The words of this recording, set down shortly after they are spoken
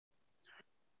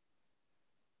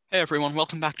Hey everyone,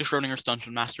 welcome back to Schrodinger's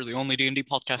Dungeon Master, the only D&D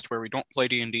podcast where we don't play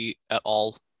D&D at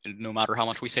all, no matter how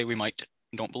much we say we might.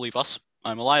 Don't believe us.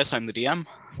 I'm Elias, I'm the DM.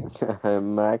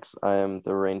 I'm Max. I am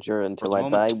the ranger For until the I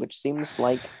moment. die, which seems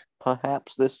like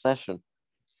perhaps this session.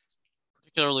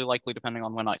 Particularly likely depending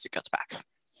on when Isaac gets back.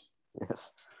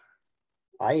 Yes.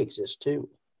 I exist too.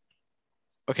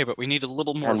 Okay, but we need a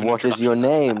little more of And an what is your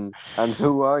introduction than that. name? And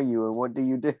who are you? And what do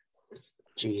you do?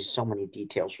 Geez, so many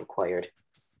details required.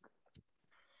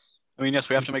 I mean, yes,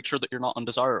 we have to make sure that you're not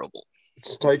undesirable.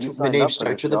 My signed name up for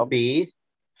starts this with a job. B.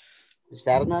 Is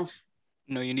that enough?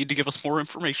 No, you need to give us more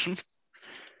information.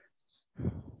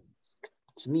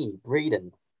 It's me,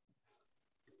 Braden.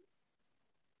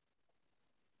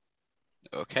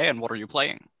 Okay, and what are you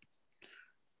playing?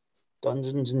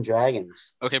 Dungeons and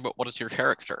Dragons. Okay, but what is your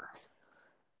character?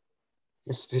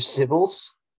 Mr.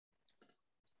 Sibbles?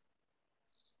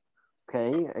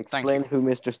 Okay, explain who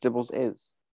Mr. Stibbles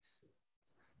is.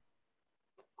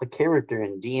 A character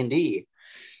in D&D.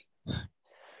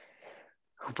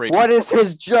 Braden. What is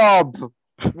his job?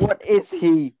 What is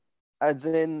he? As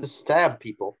in... To stab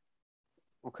people.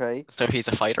 Okay. So he's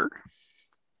a fighter?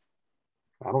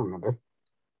 I don't remember.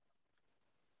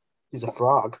 He's a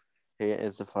frog. He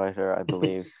is a fighter, I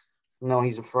believe. No,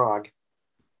 he's a frog.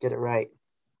 Get it right.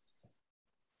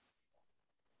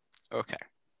 Okay.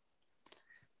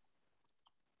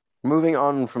 Moving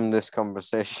on from this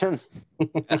conversation.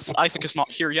 Yes, Isaac is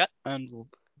not here yet, and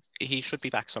he should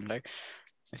be back someday,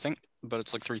 I think, but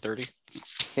it's like 3:30.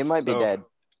 He might be dead.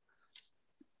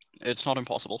 It's not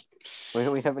impossible.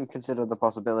 We haven't considered the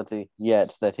possibility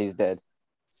yet that he's dead.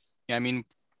 Yeah, I mean,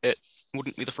 it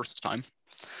wouldn't be the first time.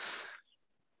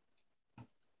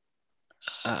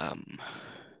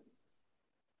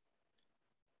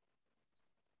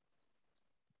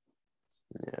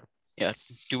 Yeah.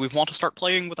 Do we want to start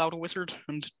playing without a wizard,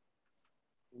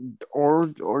 Or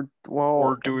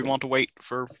do we want to wait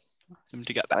for him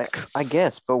to get back? I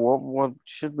guess, but what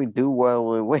should we do while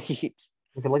we wait?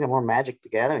 We can look at more Magic the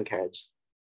Gathering cards.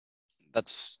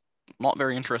 That's not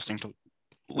very interesting to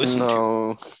listen to.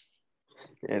 No.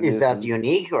 Is that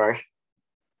unique or?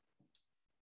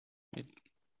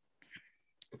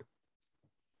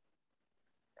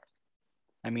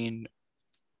 I mean,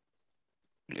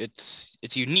 it's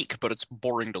unique, but it's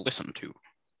boring to listen to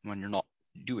when you're not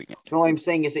doing it. No, I'm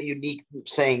saying is it unique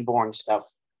saying boring stuff.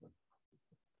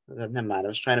 Never mind. I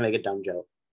was trying to make a dumb joke.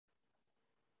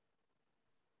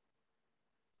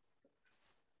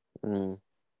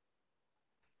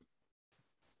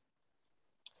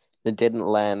 It didn't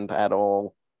land at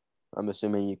all. I'm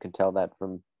assuming you can tell that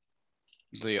from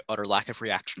the utter lack of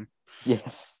reaction.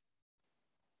 Yes.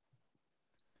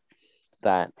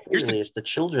 That. It's the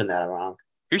children that are wrong.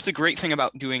 Here's the great thing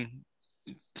about doing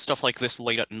stuff like this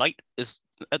late at night is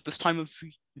at this time of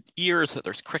year is that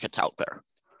there's crickets out there.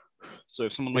 So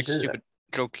if someone makes a stupid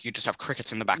joke, you just have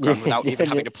crickets in the background without even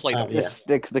having to play them. Just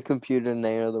stick the computer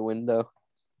near the window.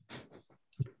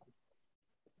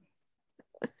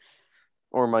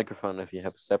 Or microphone if you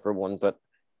have a separate one, but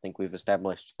I think we've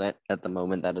established that at the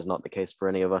moment that is not the case for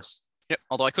any of us. Yep,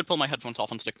 although I could pull my headphones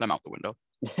off and stick them out the window.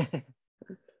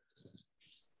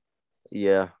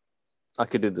 Yeah, I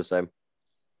could do the same.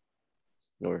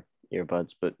 Or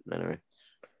earbuds, but anyway.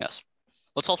 Yes.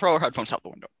 Let's all throw our headphones out the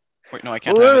window. Wait, no, I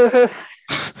can't have it.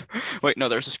 Wait, no,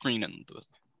 there's a screen in the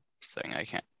thing. I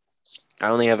can't. I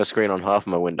only have a screen on half of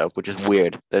my window, which is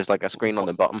weird. There's like a screen on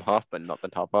the bottom half, but not the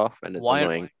top half, and it's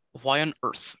annoying. Why on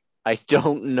earth? I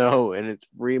don't know, and it's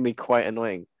really quite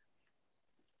annoying.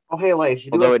 Oh, hey, Elias,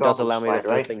 you do although have it does allow slide, me to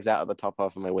throw right? things out of the top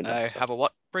half of my window. I have a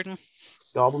what, Braden?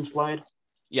 Goblin slide?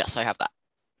 Yes, I have that.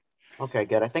 Okay,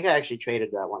 good. I think I actually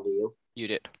traded that one to you. You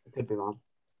did. I could be wrong.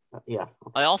 Yeah.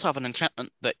 I also have an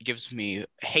enchantment that gives me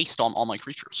haste on all my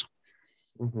creatures.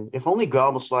 Mm-hmm. If only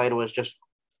Goblin Slide was just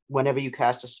whenever you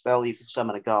cast a spell, you can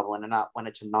summon a goblin, and not when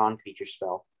it's a non-creature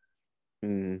spell.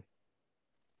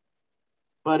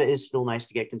 But it is still nice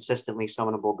to get consistently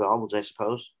summonable goblins, I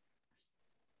suppose.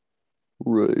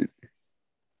 Right.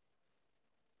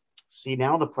 See,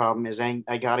 now the problem is I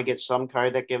got to get some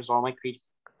card that gives all my creatures...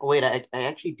 Oh, wait, I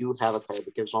actually do have a card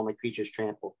that gives all my creatures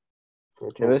trample.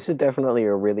 Yeah, this is definitely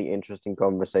a really interesting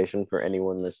conversation for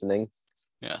anyone listening.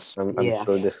 Yes. I'm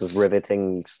sure this was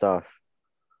riveting stuff.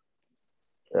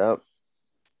 Yep.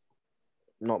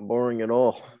 Not boring at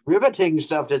all. Riveting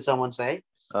stuff, did someone say?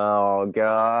 Oh,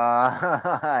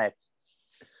 God.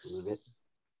 Rivet.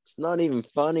 It's not even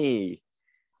funny.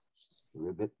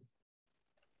 Rivet.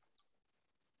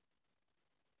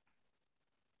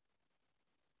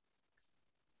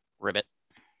 Ribbit.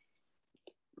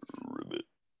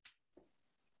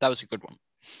 That was a good one.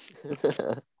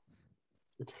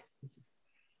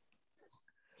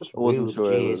 Just I wasn't rude,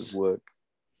 sure it would jeez. work.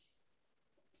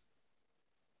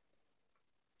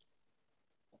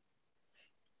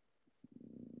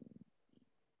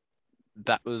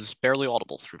 That was barely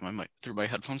audible through my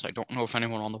headphones. I don't know if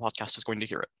anyone on the podcast is going to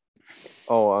hear it.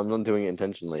 Oh, I'm not doing it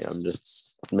intentionally. I'm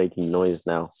just making noise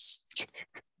now.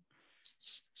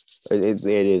 It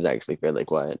is actually fairly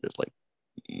quiet, just like.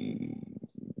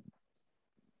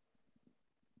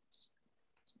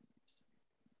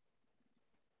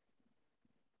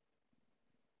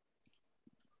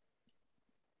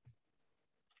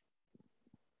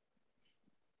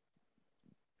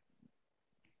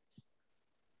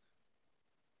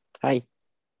 Hi.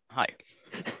 Hi.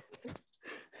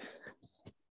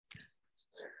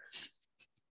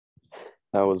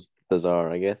 That was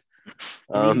bizarre, I guess.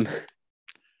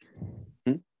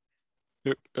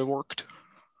 It worked.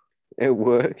 It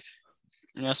worked.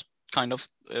 Yes, kind of.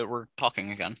 We're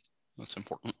talking again. That's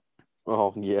important.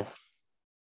 Oh yeah.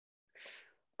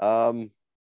 Now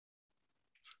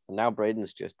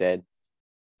Braden's just dead.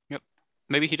 Yep.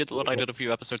 Maybe he did what I did a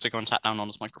few episodes ago and sat down on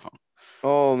his microphone.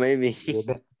 Oh, maybe.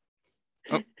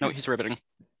 Oh, no, he's riveting.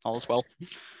 All is well.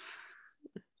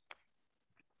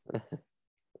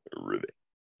 Rivet.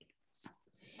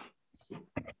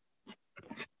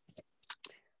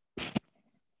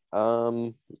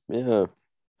 Yeah.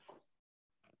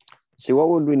 See, what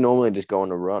would we normally just go on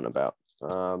a run about?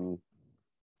 Florida.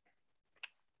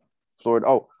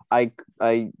 Oh, I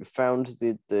found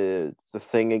the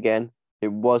thing again.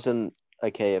 It wasn't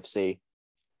a KFC.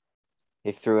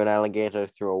 He threw an alligator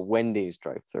through a Wendy's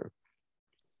drive-thru.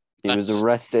 He was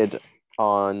arrested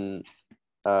on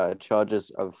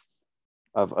charges of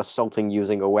assaulting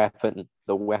using a weapon.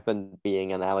 The weapon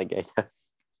being an alligator.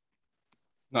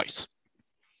 Nice.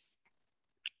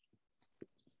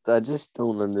 I just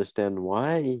don't understand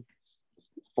why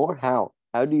or how.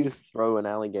 How do you throw an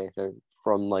alligator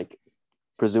from, like,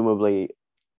 presumably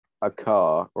a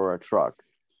car or a truck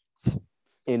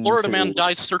into... Florida man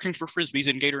dies searching for frisbees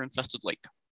in gator-infested lake.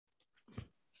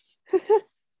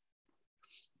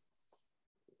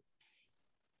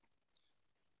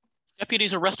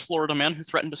 Deputies arrest Florida man who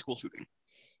threatened a school shooting.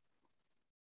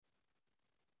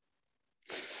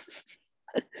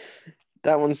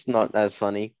 That one's not as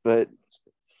funny, but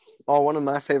one of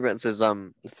my favorites is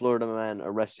Florida man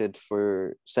arrested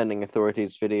for sending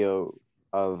authorities video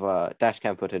of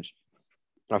dashcam footage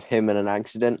of him in an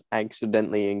accident.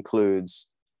 Accidentally includes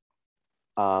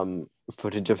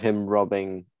footage of him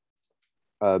robbing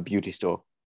a beauty store.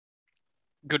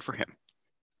 Good for him.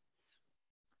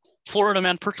 Florida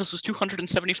man purchases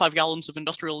 275 gallons of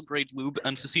industrial grade lube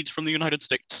and secedes from the United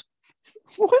States.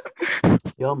 What?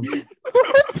 Yum.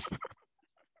 What?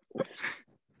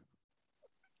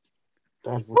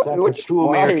 That's what two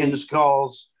Americans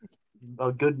calls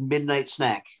a good midnight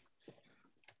snack.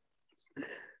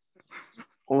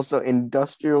 Also,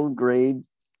 industrial grade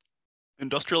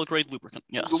lubricant,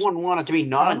 yes. You wouldn't want it to be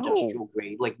non-industrial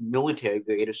grade, like military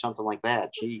grade or something like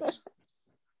that. Jeez.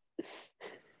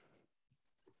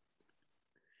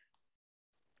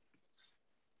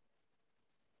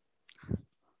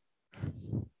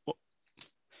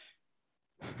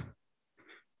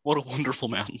 What a wonderful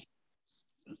man.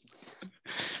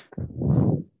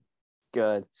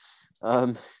 Good.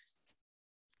 Let's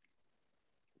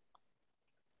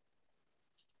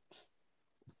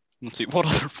see, what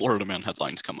other Florida man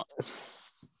headlines come up?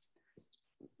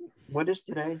 What is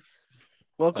today?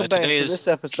 Welcome back to this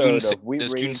episode of We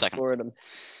Read Florida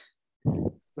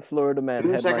Man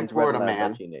June headlines 2nd, Florida read aloud by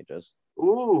man. teenagers.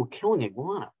 Ooh, killing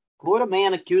iguana. Florida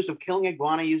man accused of killing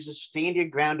iguana uses stand your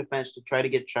ground defense to try to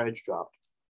get charge dropped.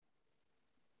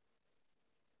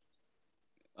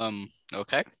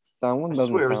 Okay. That one I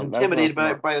doesn't swear, I was sound... intimidated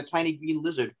by the tiny green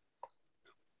lizard.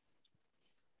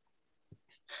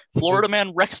 Florida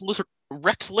man wrecks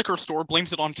liquor store,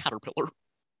 blames it on caterpillar.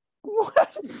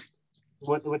 What?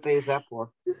 What day is that for?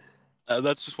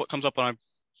 That's just what comes up when I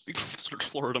search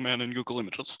Florida man in Google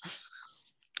Images.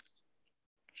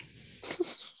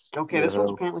 Okay, this one's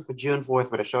apparently for June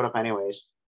 4th, but it showed up anyways.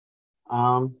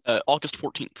 August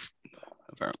 14th,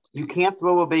 apparently. You can't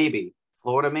throw a baby.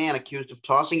 Florida man accused of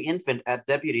tossing infant at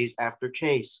deputies after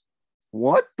chase.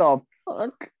 What the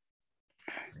fuck?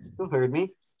 You heard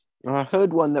me. I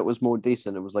heard one that was more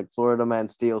decent. It was like Florida man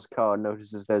steals car,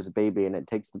 notices there's a baby, and it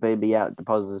takes the baby out,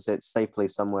 deposits it safely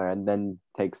somewhere, and then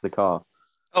takes the car.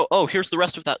 Oh, here's the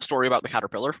rest of that story about the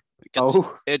caterpillar.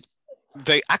 The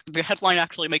headline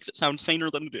actually makes it sound saner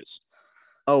than it is.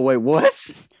 Oh, wait, what?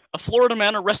 A Florida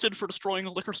man arrested for destroying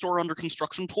a liquor store under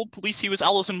construction told police he was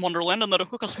Alice in Wonderland and that a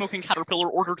hookah-smoking caterpillar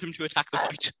ordered him to attack the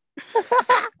site.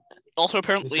 Also,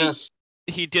 apparently,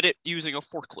 he did it using a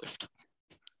forklift.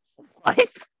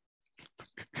 What?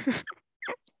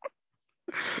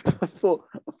 A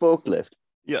forklift.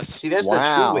 Yes. See, that's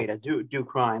the true way to do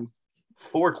crime.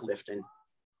 Forklifting.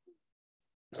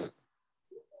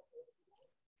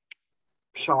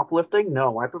 Shoplifting?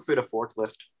 No, I prefer to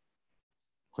forklift.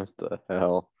 What the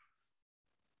hell?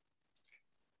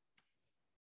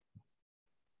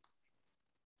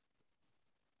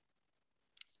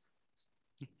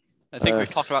 I think we've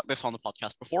talked about this on the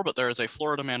podcast before, but there is a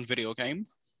Florida Man video game.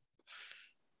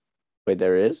 Wait,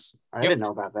 there is? I didn't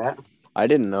know about that. I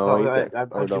didn't know either.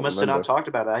 You must have not talked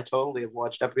about it. I totally have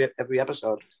watched every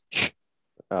episode.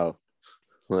 Oh.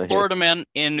 Florida Man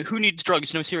in Who Needs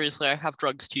Drugs? No, seriously, I have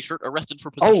drugs t-shirt, arrested for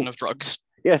possession of drugs.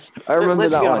 Yes, I remember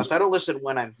Let's that be one. honest, I don't listen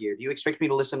when I'm here. Do you expect me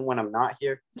to listen when I'm not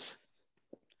here?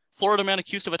 Florida Man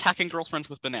accused of attacking girlfriends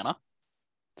with banana.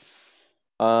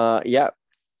 Yeah.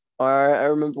 I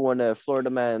remember when a Florida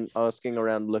man asking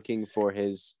around looking for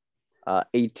his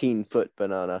 18-foot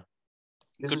banana.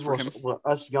 This is what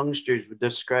us youngsters would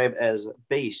describe as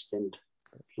based and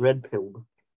red-pilled.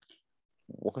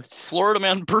 What? Florida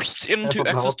Man bursts into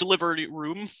ex's delivery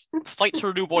room, fights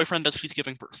her new boyfriend as she's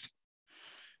giving birth.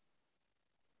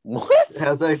 What?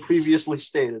 As I previously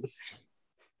stated.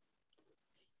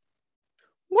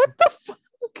 What the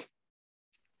fuck?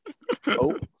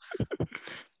 Oh.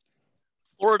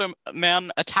 Florida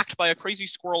Man attacked by a crazy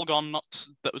squirrel gone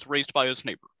nuts that was raised by his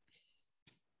neighbor.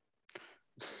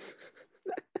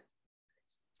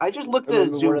 I just looked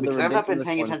at Zoom because I've not been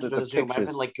paying attention to the Zoom. I've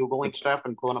been like Googling stuff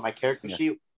and pulling up my character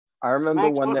sheet. I remember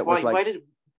Max, one that was like...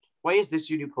 Why is this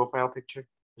your new profile picture?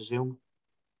 Zoom?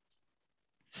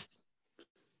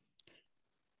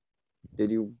 Did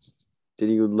you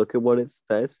look at what it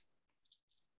says?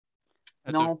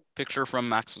 That's a picture from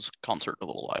Max's concert a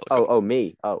little while ago. Oh,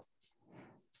 me. Oh.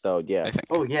 So, yeah. I think.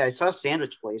 Oh, yeah, I saw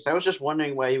Sandwich Place. I was just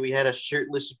wondering why we had a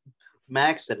shirtless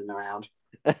Max sitting around.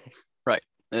 Right.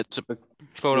 It's a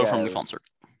photo from the concert.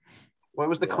 Why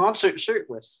was the concert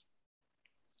shirtless?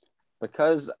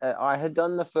 Because I had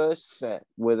done the first set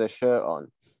with a shirt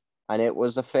on, and it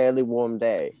was a fairly warm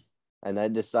day, and I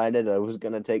decided I was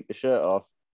going to take the shirt off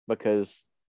because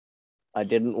I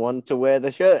didn't want to wear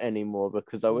the shirt anymore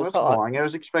because I was hot. Wrong. I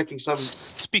was expecting some...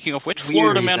 Speaking of which,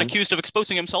 Florida Man accused of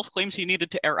exposing himself claims he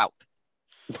needed to air out.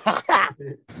 That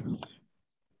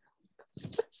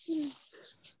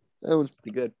was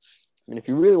pretty good. I mean, if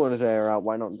you really wanted to air out,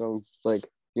 why not go, like,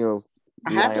 you know...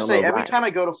 I have to say, every time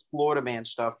I go to Florida Man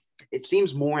stuff, it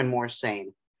seems more and more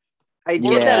sane. I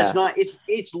get that it's not...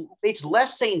 It's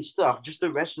less sane stuff, just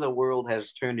the rest of the world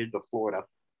has turned into Florida.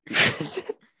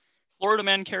 Florida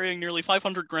Man carrying nearly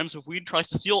 500 grams of weed tries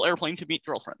to steal airplane to meet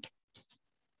girlfriend.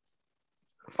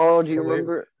 Oh, do you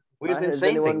remember? Where's the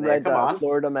insane thing there? Come on.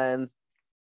 Florida Man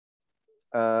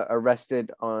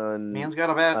arrested on... Man's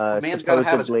got to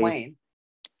have his plane.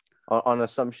 On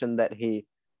assumption that he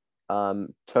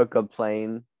took a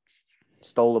plane,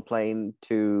 stole a plane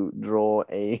to draw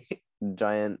a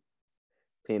giant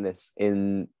penis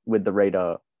in with the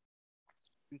radar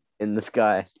in the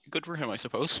sky. Good for him, I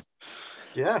suppose.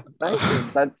 Yeah,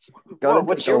 that's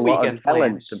what's your weekend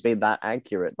plans to be that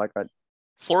accurate? Like that.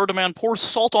 Florida Man pours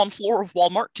salt on floor of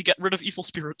Walmart to get rid of evil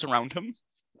spirits around him.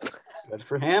 Good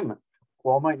for him.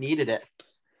 Walmart needed it.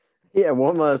 Yeah,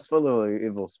 Walmart's full of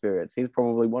evil spirits. He's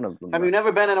probably one of them. Have you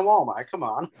never been in a Walmart? Come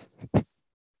on.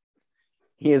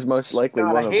 He is most likely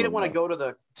one of them. I hate it when I go to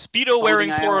the... Speedo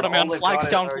wearing Florida Man flags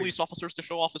down police officers to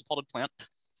show off his potted plant.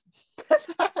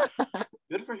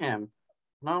 Good for him.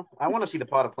 No, I want to see the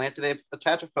potted plant. Do they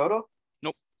attach a photo?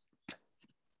 Nope.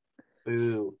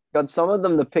 Boo. God, some of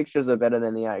them, the pictures are better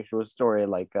than the actual story,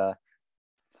 like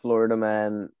Florida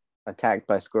Man attacked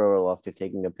by squirrel after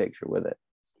taking a picture with it.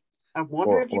 I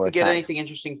wonder if you could get anything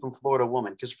interesting from Florida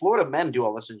Woman, because Florida men do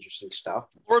all this interesting stuff.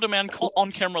 Florida Man caught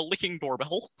on camera licking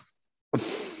doorbell.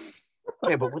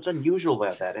 Okay, but what's unusual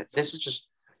about that? That's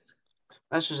just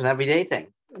an everyday thing.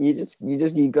 You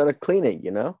gotta clean it,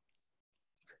 you know?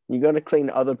 You gotta clean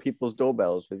other people's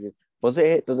doorbells with you. Does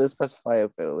it specify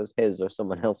if it was his or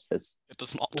someone else's? It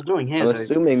does not. Well, doing his, I'm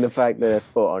assuming the fact that it's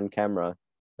put on camera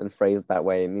and phrased that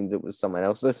way, it means it was someone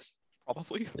else's.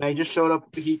 Probably. Yeah, he just showed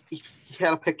up. He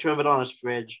had a picture of it on his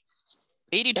fridge.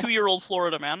 82-year-old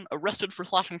Florida man arrested for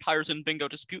slashing tires in bingo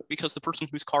dispute because the person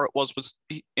whose car it was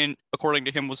according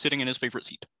to him, was sitting in his favorite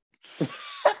seat.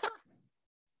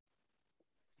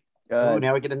 Ooh,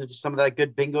 now we get into some of that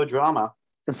good bingo drama.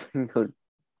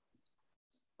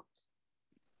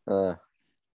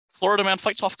 Florida man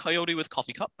fights off coyote with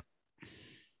coffee cup.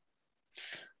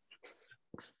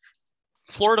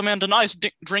 Florida man denies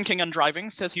drinking and driving,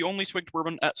 says he only swigged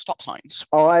bourbon at stop signs.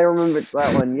 Oh, I remember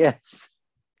that one, yes.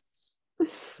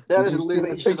 That is Did you see literally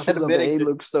the just pictures of it? He admitting.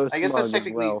 looks so I guess smug that's as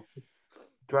technically well.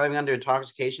 driving under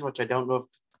intoxication, which I don't know if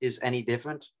is any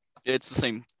different. It's the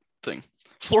same thing.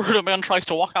 Florida man tries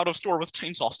to walk out of store with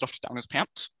chainsaw stuffed down his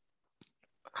pants.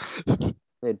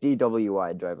 Yeah,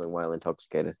 DWI, driving while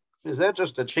intoxicated. Is that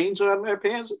just a chainsaw in my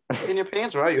pants? In your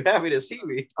pants, or are you happy to see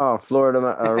me? Oh, Florida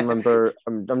man! I remember.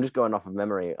 I'm just going off of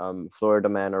memory. Florida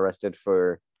man arrested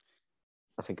for,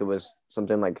 I think it was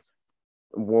something like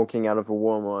walking out of a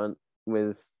Walmart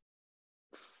with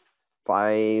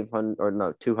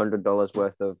 $200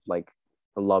 worth of like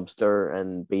a lobster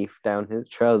and beef down his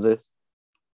trousers.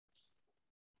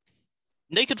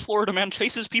 Naked Florida man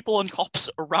chases people and cops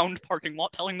around parking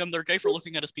lot, telling them they're gay for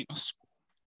looking at his penis.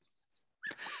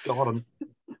 Got him.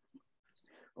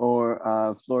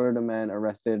 Or Florida man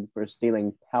arrested for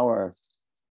stealing power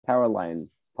line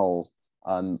pole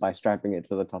by strapping it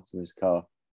to the top of his car.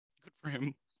 Good for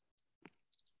him.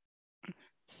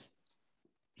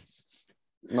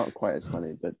 Not quite as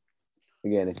funny, but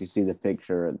again, if you see the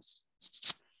picture, it's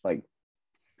like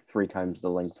 3 times the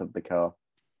length of the car.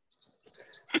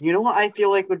 You know what I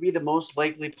feel like would be the most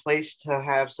likely place to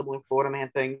have similar Florida man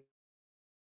thing?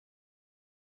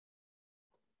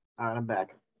 All right, I'm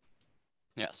back.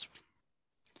 Yes.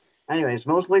 Anyways,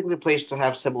 most likely place to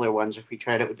have similar ones if we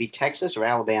tried it would be Texas or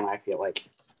Alabama, I feel like.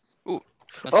 Ooh.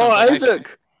 Oh, Like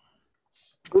Isaac!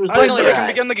 Who's Finally, this we can guy?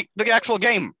 begin the actual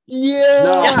game. Yeah!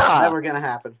 No, Yes! never gonna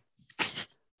happen.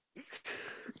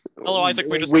 Hello, Isaac.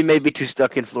 We may be too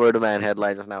stuck in Florida man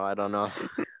headlines now. I don't know.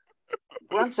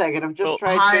 1 second, I've just Well,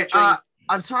 tried Hi, searching.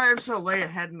 I'm sorry I'm so late. I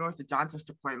had an orthodontist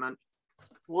appointment.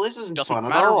 Well, this isn't Doesn't fun at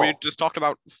matter. all. We just talked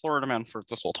about Florida man for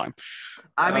this whole time.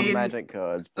 I mean, magic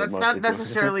cards. But that's mostly not Florida.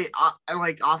 necessarily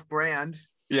like off-brand.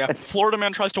 Yeah. Florida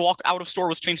man tries to walk out of store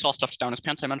with chainsaw stuffed down his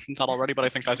pants. I mentioned that already, but I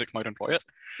think Isaac might enjoy it.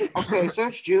 Okay,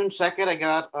 search June 2nd. I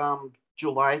got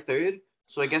July 3rd.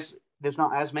 So I guess there's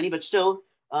not as many, but still,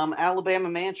 Alabama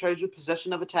man charged with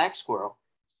possession of a tax squirrel.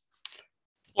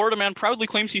 Florida man proudly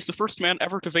claims he's the first man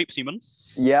ever to vape semen.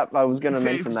 Yep, I was going to Vape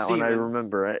mention that one. I semen.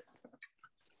 remember it.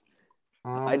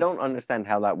 I don't understand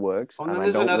how that works. And And then I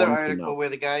there's don't another want to article know. where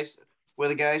the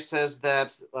guy says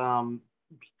that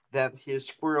that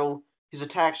his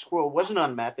attack squirrel wasn't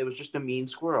on meth. It was just a mean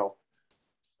squirrel.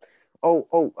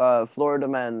 Florida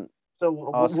man. So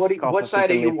what side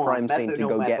do you leave want? crime Meth scene or to no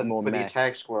go meth get more for the meth.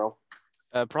 attack squirrel?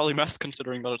 Probably meth,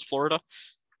 considering that it's Florida.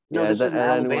 No, Yeah, this is an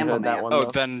anyone Alabama heard that man. one? Oh,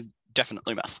 though? then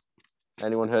definitely meth.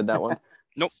 Anyone heard that one?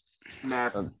 Nope.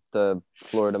 Meth. The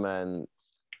Florida man,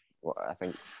 well, I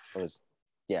think it was,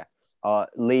 yeah.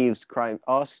 Leaves crime.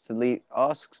 Asks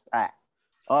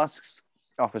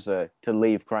officer to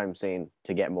leave crime scene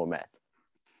to get more meth.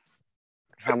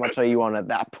 How much are you on at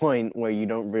that point where you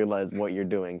don't realize what you're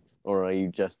doing, or are you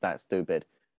just that stupid?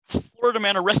 Florida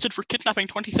man arrested for kidnapping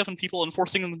 27 people and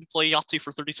forcing them to play Yahtzee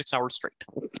for 36 hours straight.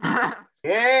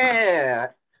 Yeah.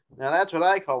 Now that's what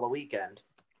I call a weekend.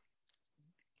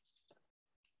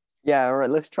 Yeah, all right.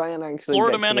 Let's try and actually.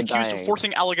 Florida get man to the accused dying. of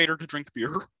forcing alligator to drink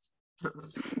beer.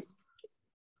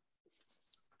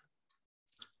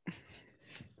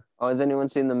 Oh, has anyone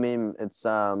seen the meme? It's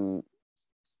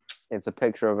a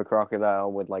picture of a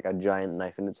crocodile with like a giant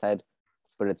knife in its head,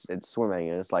 but it's swimming,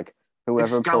 and it's like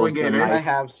whoever pulls the Excaligator. I knife,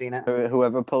 have seen it.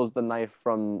 whoever pulls the knife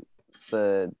from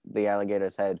the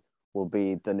alligator's head will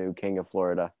be the new king of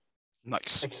Florida.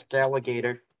 Nice.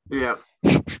 Excaligator. Yeah.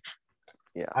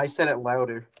 Yeah. I said it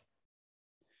louder.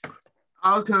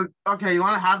 Okay, you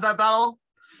want to have that battle?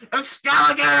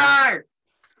 Excaligator!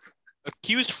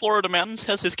 Accused Florida man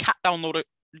says his cat downloaded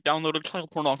child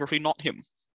pornography, not him.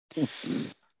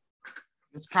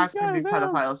 This cats can be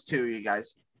pedophiles too, you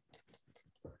guys.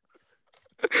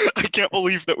 I can't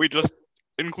believe that we just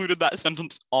included that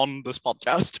sentence on this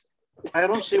podcast. I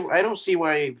don't see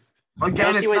why.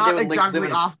 Again, see it's why not they would link exactly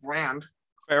them. off-brand.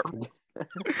 Fair.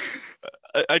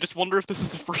 I just wonder if this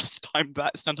is the first time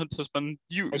that sentence has been I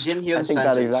used. didn't hear I the think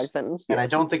sentence, that exact sentence. and I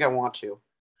yes. don't think I want to.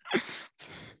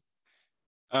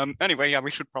 Anyway, yeah, we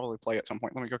should probably play at some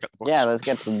point. Let me go get the books. Yeah, let's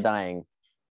get to dying.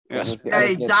 Yes. Let's get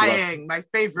Hey, to dying, my We're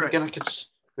favorite. gonna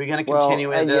Well, continue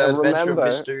with the yeah, adventure of remember-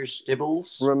 Mr.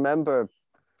 Stibbles Remember,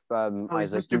 he's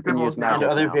Isaac, Mr. you can use Bibbles now. and magic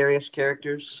other now. various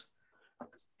characters.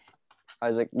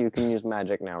 Isaac, you can use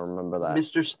magic now. Remember that,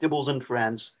 Mr. Stibbles and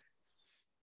friends.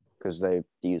 because they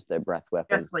use their breath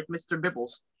weapon. Yes, like Mr.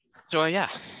 Bibbles. So yeah,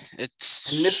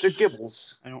 it's And Mr.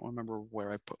 Gibbles. I don't remember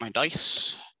where I put my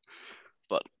dice,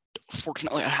 but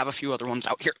fortunately I have a few other ones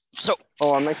out here. So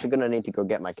Oh, I'm actually gonna need to go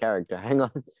get my character. Hang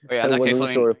on. yeah, I in that case,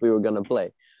 wasn't sure if we were gonna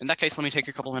play. let me take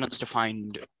a couple minutes to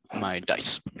find my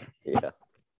dice. Yeah.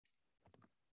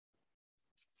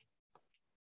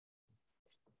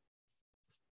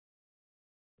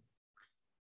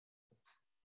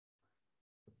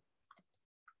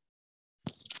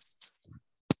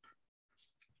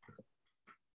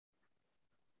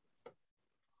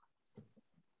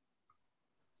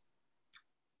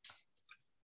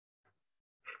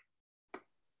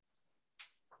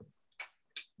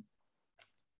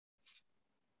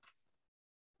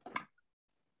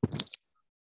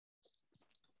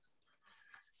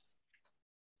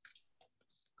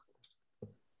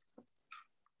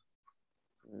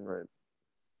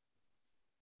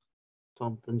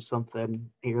 something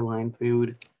airline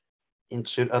food.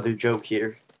 Insert other joke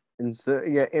here. Insert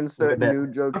Wait a bit. new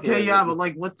joke. Okay, here. yeah, but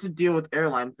like, what's the deal with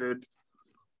airline food?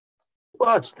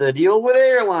 What's the deal with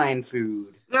airline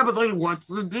food? Yeah, but like, what's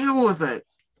the deal with it?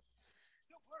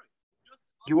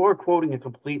 You are quoting a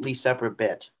completely separate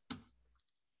bit.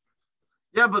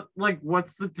 Yeah, but like,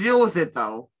 what's the deal with it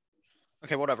though?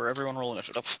 Okay, whatever. Everyone roll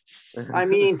initiative. I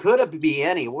mean, could it be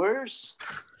any worse?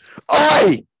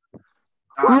 Oi!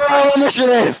 Roll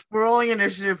initiative! We're rolling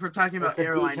initiative for talking about It's a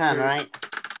airline D10, food. right?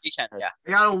 D10, yeah.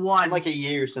 I got a 1. It's like a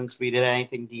year since we did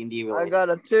anything D&D related. I got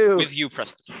a 2. With you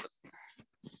present.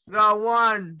 I got a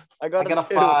 1. I got a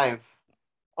 2. 5.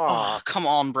 Oh, come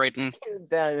on, Brayden.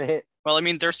 Damn it. Well, I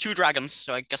mean, there's 2 dragons,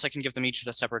 so I guess I can give them each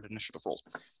a separate initiative roll.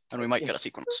 And we might get a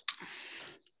sequence.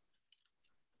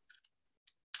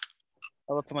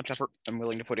 I love how much effort I'm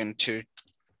willing to put into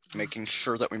making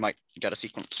sure that we might get a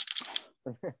sequence.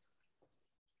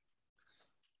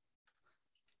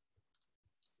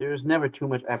 There's never too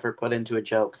much effort put into a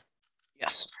joke.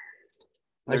 Yes.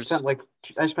 I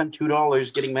spent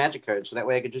 $2 getting magic cards, so that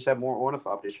way I could just have more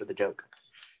ornithopters for the joke.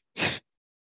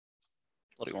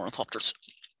 Bloody ornithopters.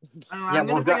 Yeah,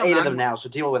 well, we've got 8 of them now, so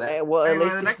deal with it. Hey, well, at Anyway,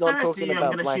 least the he's next not time I talking see you, I'm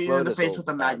about gonna Black shoot you in the Lotus face all with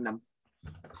the a time. magnum.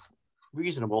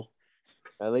 Reasonable.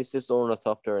 At least it's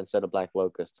ornithopter instead of black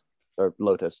locust or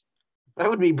lotus. That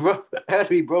would be broke a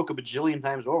bajillion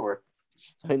times over.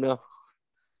 I know.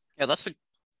 Yeah, that's the...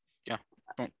 Yeah.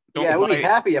 Don't Yeah, I would be lie.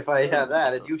 happy if I had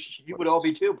that, and you would all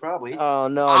be too, probably. Oh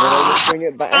no! Did I just bring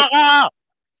it back?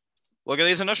 Look at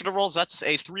these initiative rolls. That's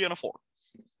a 3 and a 4.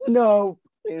 No.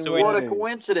 So What a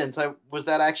coincidence! Was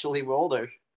that actually rolled or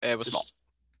It was not.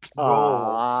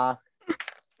 Aww.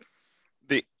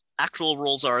 The actual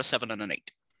rolls are a 7 and an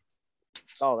 8.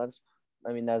 Oh,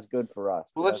 that's good for us.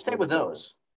 Well, let's stay with That's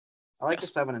those. I like the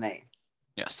 7 and 8.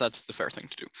 Yes, that's the fair thing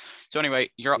to do. So anyway,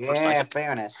 you're up first, Yeah, Isaac.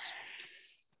 fairness.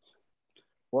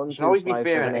 One, It should two, always be 5,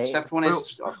 fair, 7, 8. except when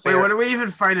it's Wait, fair. what are we even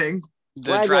fighting?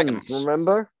 The dragons.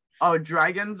 Remember? Oh,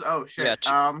 dragons? Oh, shit.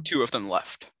 Yeah, 2 of them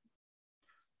left.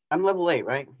 I'm level 8,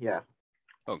 right? Yeah.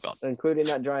 Oh god. Including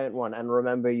that giant one. And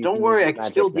remember, you Don't can worry, use I can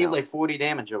magic still deal now. like 40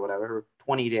 damage or whatever, or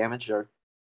 20 damage, or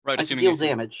Right, I can assuming deal you can,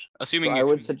 damage. assuming So you I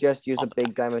would can- suggest use a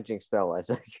big damaging spell,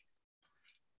 Isaac.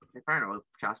 Okay, fine, I'll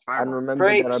cast And fireball. remember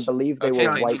that I Crepes. believe they Okay,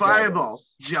 were thank white you. Just fireball.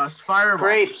 Just fireball.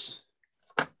 Crepes.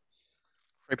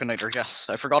 Crepinator, yes.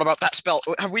 I forgot about that spell.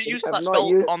 Have we used Have that not spell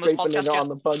used on this Creeping podcast It yet? on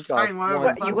the podcast. Fine, whatever,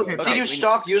 once. fuck You, Okay, did fine. you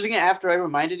stop using it after I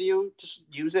reminded you to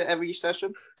use it every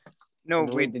session? No,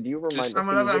 No, wait. did you remind just- us? I'm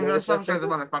to gonna use it every stop the session?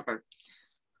 motherfucker.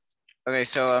 Okay,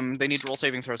 so they need roll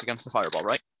saving throws against the fireball,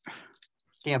 right?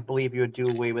 Can't believe you would do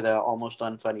away with an almost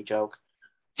unfunny joke.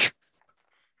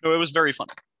 No, it was very fun.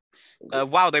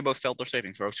 Wow, they both failed their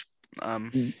saving throws.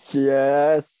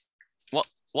 Yes.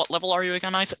 What level are you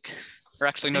again, Isaac? Or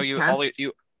actually, no, think you 10th. all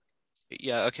you.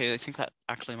 Yeah, okay, I think that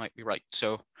actually might be right.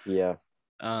 So, Yeah.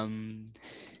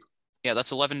 yeah,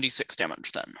 that's 11d6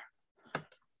 damage then.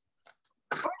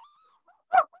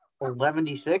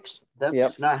 11d6? That's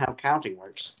Yep. not how counting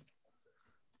works.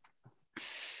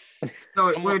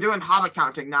 So we're doing hobbit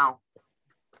counting now.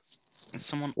 And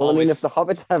someone Well, always. I mean, if the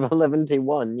hobbits have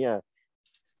 11t1, yeah.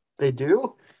 They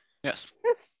do? Yes,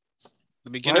 Yes. the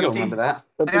I beginning don't of the remember that.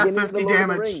 The I got beginning of the 50 Lord of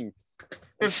the damage. Rings.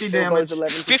 50 Bilbo's damage.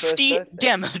 11th 50 birthday.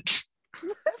 damage.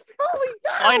 Holy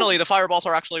cow! Finally, the fireballs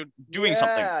are actually doing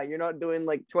something. Yeah, you're not doing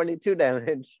like 22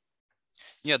 damage.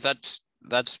 Yeah, that's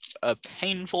a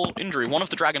painful injury. One of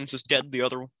the dragons is dead.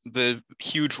 The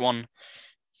huge one,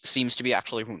 seems to be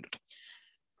actually wounded.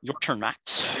 Your turn,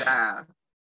 Max. Yeah.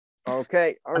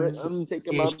 Okay, all right, I'm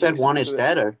taking my You said one is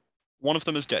dead, or? One of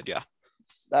them is dead. Yeah.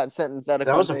 That sentence out of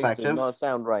That was context did effective. not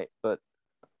sound right, but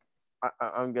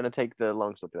I'm gonna take the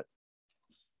longsword to it.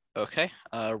 Okay.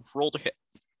 Roll to hit.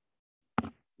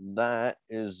 That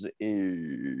is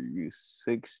a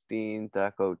 16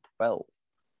 taco 12.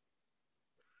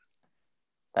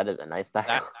 That is a nice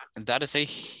taco. That is a.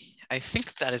 I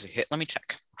think that is a hit. Let me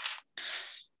check.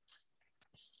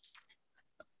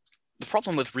 The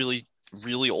problem with really,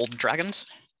 really old dragons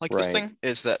like this Right. thing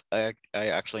is that I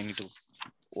actually need to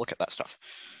look at that stuff.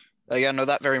 Yeah, no,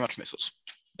 that very much misses.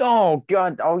 Oh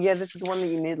god! Oh yeah, this is the one that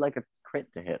you need like a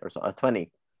crit to hit or something. A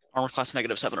 20. Armor class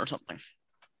 -7 or something.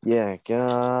 Yeah,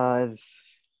 god.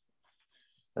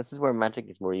 This is where magic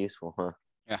is more useful, huh?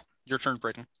 Yeah, your turn,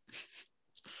 Brayden.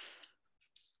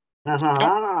 I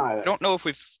I don't know if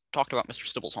we've talked about Mr.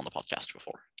 Stibbles on the podcast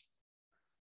before.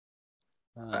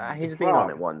 He's a been on frog.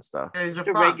 it once, though. He's a Just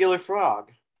a frog. regular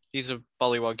frog. He's a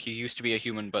bullywug. He used to be a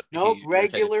human, but Nope, he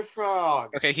irritated- regular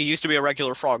frog. Okay, he used to be a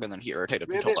regular frog, and then he irritated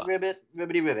Ribbit, Matilda. ribbit,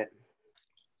 ribbity, ribbit.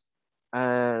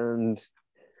 And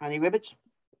Honey ribbits?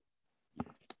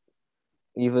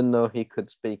 even though he could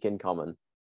speak in common.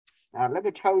 Now, let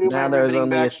me tell you Now my there's riveting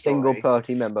only a single backstory.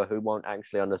 party member who won't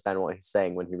actually understand what he's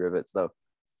saying when he rivets, though.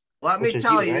 Let Which me is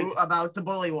tell you, you right? about the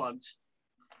bullywugs.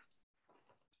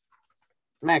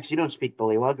 Max, you don't speak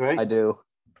bullywug, right? I do.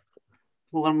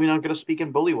 Well, then we're not going to speak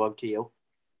in bullywug to you.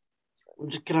 I'm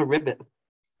just going to ribbit.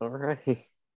 All right.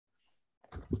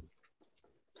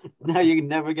 Now you're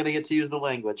never going to get to use the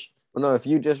language. Well, no, if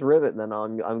you just rivet, then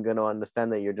I'm going to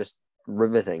understand that you're just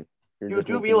riveting. You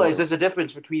do realize there's a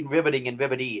difference between riveting and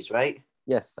rivetese, right?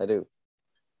 Yes, I do.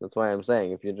 That's why I'm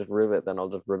saying if you just rivet, then I'll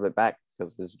just rivet back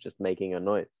because it's just making a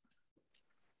noise.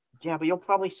 Yeah, but you'll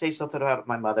probably say something about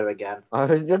my mother again. I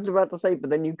was just about to say, but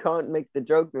then you can't make the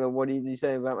joke. What are you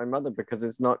saying about my mother? Because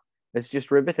it's not. It's just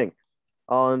riveting.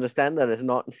 I'll understand that it's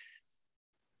not.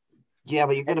 Yeah,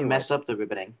 but you're going to Anyway. mess up the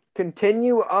riveting.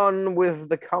 Continue on with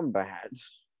the combat.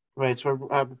 Right, so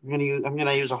I'm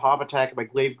gonna use a hop attack of my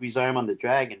glaive arm on the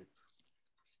dragon.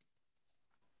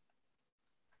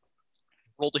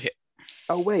 Roll to hit.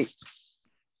 Oh wait,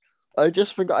 I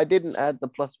just forgot. I didn't add the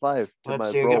 +5 to my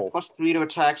Let's see, I roll. get a +3 to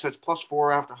attack, so it's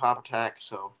 +4 after hop attack.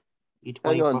 So Hang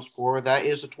D20 on. +4. That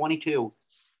is a 22.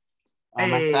 My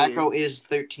Hey. THAC0 is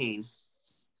 13.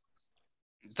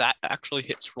 That actually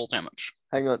hits roll damage.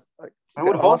 Hang on. I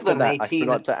would hope After that an I 18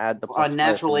 forgot to add the a +5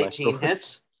 natural to my 18 sword.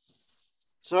 hits.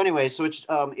 So anyway, so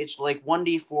it's like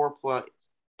 1d4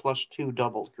 plus 2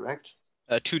 doubled, correct?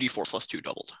 2d4 plus 2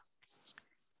 doubled.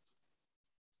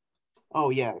 Oh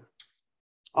yeah.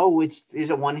 Oh, is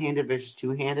it one-handed versus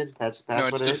two-handed? That's No,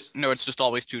 what it is. No, it's just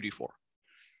always 2d4.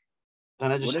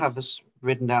 Then I just Would it- have this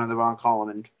written down in the wrong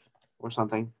column or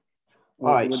something. All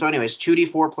Would- right. would- So anyways,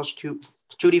 2d4 plus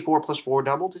 2d4 plus 4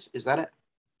 doubled. Is that it?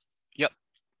 Yep.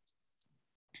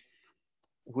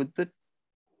 Would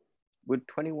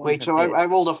 21? Wait. So I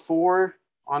rolled a 4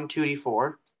 on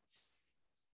 2d4.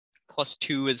 Plus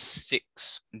 2 is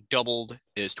 6. Doubled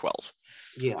is 12.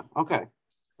 Yeah. Okay.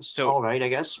 So- all right, I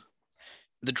guess.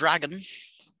 The dragon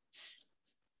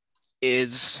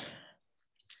is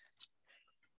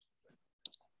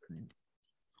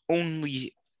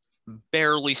only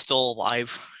barely still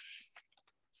alive.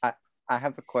 I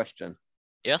have a question.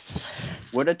 Yes.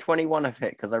 Would a 21 have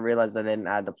hit? Because I realized I didn't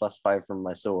add the +5 from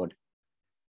my sword.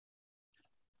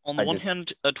 On the I one did.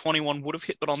 hand, a 21 would have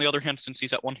hit, but on the other hand, since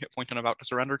he's at 1 hit point and about to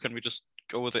surrender, can we just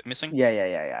go with it missing?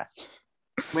 Yeah.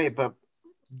 Wait, but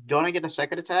don't I get a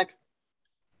second attack?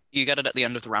 You get it at the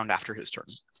end of the round after his turn.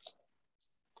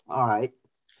 All right.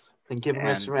 Then give him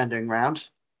a And- surrendering round.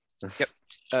 Yep.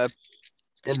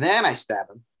 And then I stab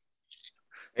him.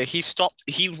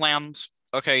 He lands.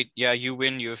 Okay, yeah, you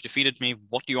win. You have defeated me.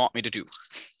 What do you want me to do?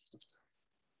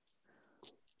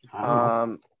 I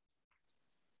don't know.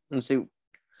 Let's see.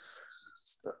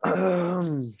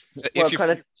 If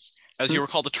you, as you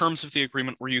recall, the terms of the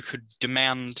agreement where you could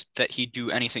demand that he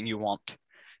do anything you want,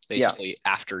 basically,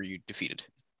 after you defeated.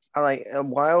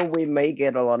 While we may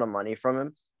get a lot of money from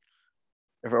him,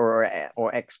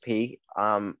 or XP,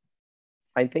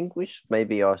 I think we should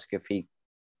maybe ask if he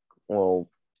will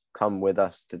come with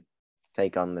us to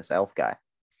take on this elf guy.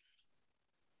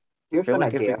 Here's I feel an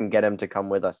like if we idea. can get him to come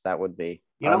with us, that would be.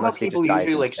 You know how unless he just people dies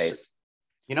usually in like. space.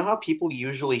 You know how people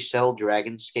usually sell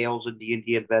dragon scales in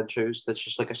D&D adventures? That's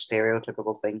just like a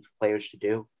stereotypical thing for players to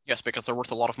do. Yes, because they're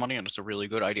worth a lot of money and it's a really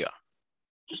good idea.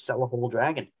 Just sell a whole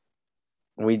dragon.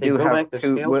 We They do go have back to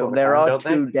two. scales all the There time, are don't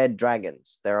they? 2 dead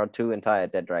dragons. There are 2 entire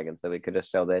dead dragons, so we could just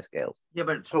sell their scales. Yeah,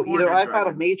 but it's So for either the I found a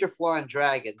dragons. major flaw in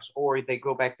dragons, or they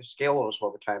go back to scale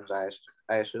over times,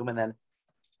 I assume, and then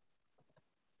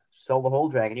sell the whole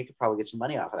dragon. You could probably get some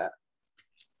money off of that.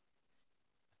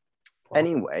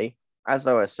 Anyway, as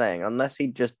I was saying, unless he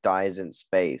just dies in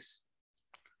space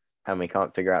and we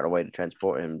can't figure out a way to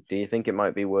transport him, do you think it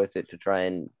might be worth it to try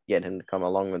and get him to come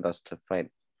along with us to fight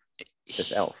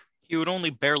this elf? He would only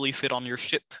barely fit on your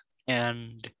ship,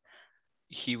 and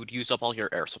he would use up all your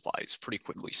air supplies pretty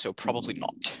quickly, so probably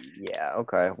not. Yeah,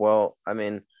 okay. Well, I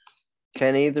mean,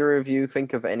 can either of you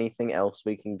think of anything else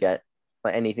we can get,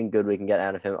 like anything good we can get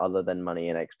out of him other than money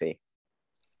and XP?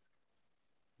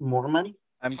 More money?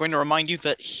 I'm going to remind you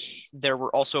that there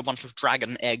were also a bunch of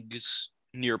dragon eggs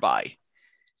nearby,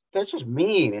 That's just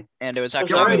mean. and it was I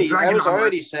was actually dragon armor.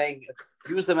 already saying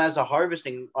use them as a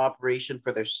harvesting operation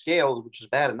for their scales, which is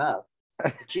bad enough.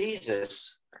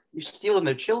 Jesus, you're stealing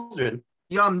their children.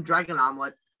 Yum, dragon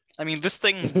omelet. I mean, this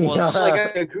thing was. Like,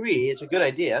 I agree, it's a good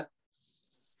idea.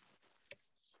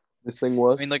 This thing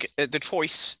was. I mean, like the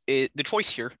choice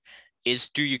here is: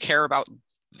 do you care about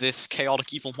this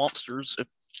chaotic evil monster's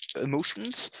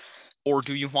emotions, or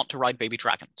do you want to ride baby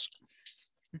dragons?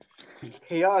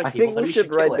 Chaotic I evil, think then we should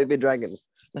kill write it. baby dragons.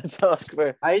 Let's ask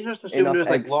for I just assumed enough it was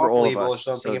like eggs for all lawful of evil or us.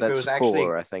 something. So If it that's was actually,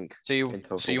 four, I think. So you in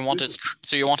total. so you want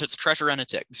its treasure and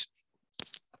its eggs.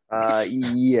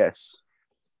 Yes.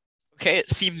 Okay, it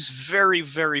seems very,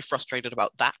 very frustrated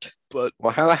about that, but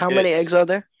Well, how many eggs are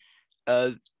there?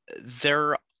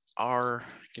 there are.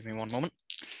 Give me one moment.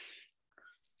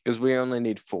 Because we only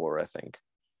need 4, I think.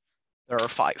 There are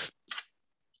 5.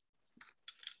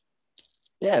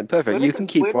 Yeah, perfect. You can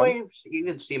keep where one. do I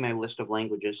even see my list of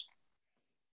languages?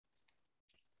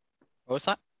 What was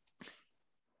that?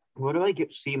 Where do I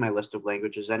see my list of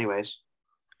languages, anyways?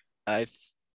 It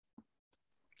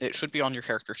should be on your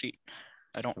character sheet.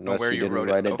 I don't know Unless where you you didn't wrote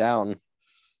write it it down.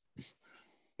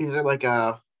 Is there like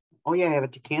a? Oh yeah, I have a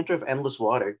decanter of endless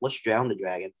water. Let's drown the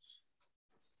dragon.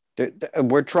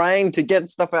 We're trying to get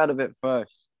stuff out of it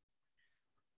first.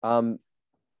 Yeah,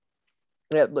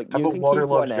 look, How you about can keep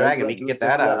waterlogged one egg. dragon? We can get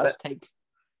that out of it.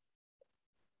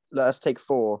 Let us take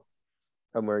 4,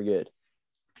 and we're good.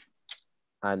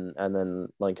 And then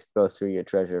like go through your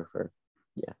treasure for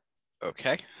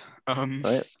Okay.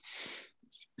 right.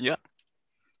 Yeah.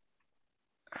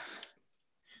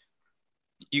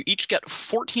 You each get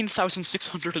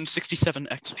 14,667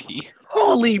 XP.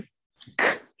 Holy!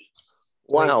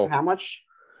 Wow! Wait, how much?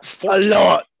 A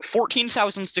lot.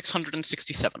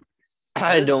 14,667.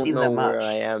 I don't seem know that where much.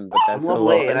 I am, but that's I'm a level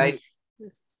lot. 8,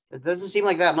 and it doesn't seem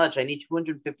like that much. I need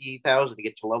 250,000 to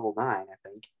get to level 9, I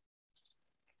think.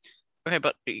 Okay,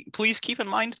 but please keep in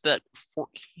mind that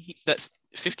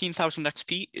 15,000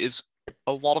 XP is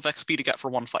a lot of XP to get for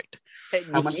one fight.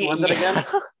 How much was it again?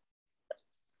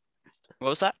 What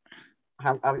was that?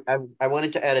 I went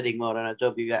into editing mode on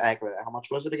Adobe Acrobat. How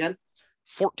much was it again?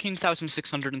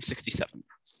 14,667.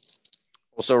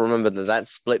 Also, remember that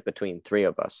that's split between 3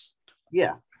 of us.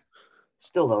 Yeah.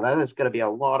 Still, though, that is going to be a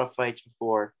lot of fights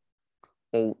before.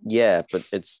 Oh, yeah, but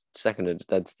it's seconded.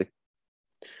 That's the.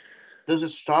 Does it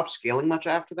stop scaling much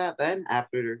after that, then?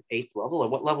 After 8th level? Or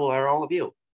what level are all of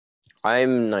you?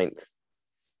 I'm 9th.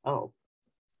 Oh.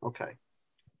 Okay.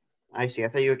 I see. I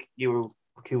thought you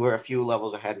were a few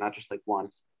levels ahead, not just like 1.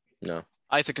 No.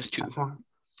 Isaac is 2.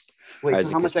 Wait, Isaac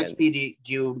so how much is 10. XP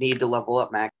do you need to level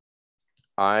up, Max?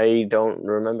 I don't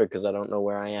remember because I don't know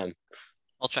where I am.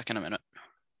 I'll check in a minute.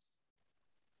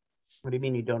 What do you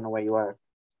mean you don't know where you are?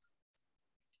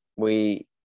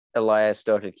 Elias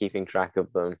started keeping track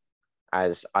of them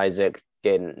as Isaac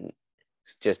didn't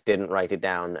write it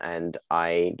down, and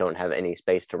I don't have any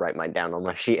space to write mine down on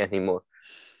my sheet anymore.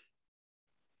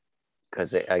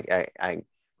 Because I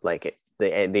like it.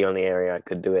 The only area I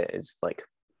could do it is like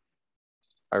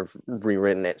I've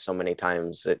rewritten it so many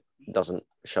times it doesn't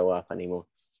show up anymore.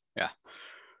 Yeah.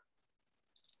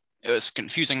 It was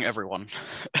confusing everyone.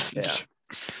 Yeah.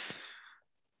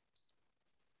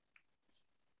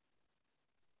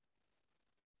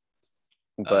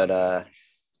 But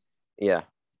yeah.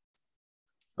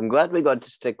 I'm glad we got to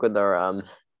stick with our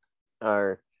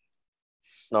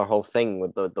whole thing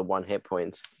with the 1 hit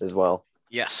points as well.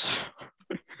 Yes.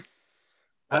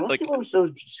 I don't see what was so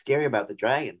scary about the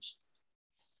dragons.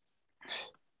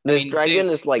 This dragon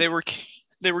is like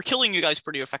they were killing you guys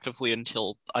pretty effectively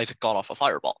until Isaac got off a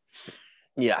fireball.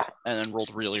 Yeah. And then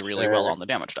rolled really, really well on the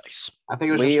damage dice. I think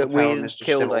it was just the power of Mr.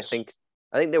 killed, Stibbles.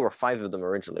 I think there were 5 of them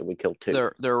originally. We killed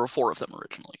 2. There were 4 of them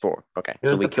originally. 4. Okay. It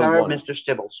was we the killed power 1 of Mr.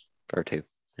 Stibbles. or 2.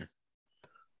 Yeah.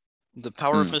 The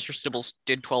power of Mr. Stibbles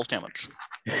did 12 damage.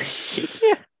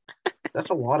 Yeah. That's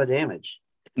a lot of damage.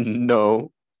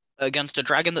 No. Against a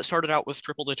dragon that started out with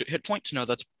triple-digit hit points? No,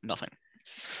 that's nothing.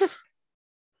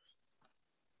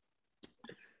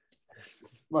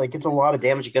 Like, it's a lot of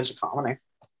damage against a commoner.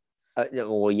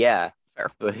 Well, yeah. Fair.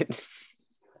 But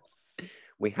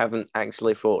we haven't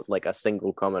actually fought like a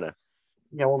single commoner.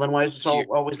 Yeah, well, then why is it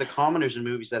always the commoners in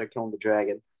movies that are killing the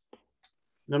dragon?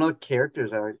 None of the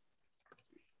characters are.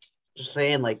 Just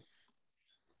saying, like,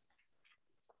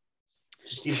 it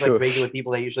just seems like regular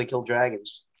people that usually kill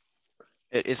dragons.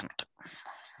 It isn't.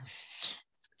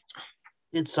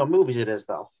 In some movies, it is,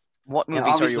 though. What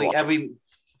movies are you watching?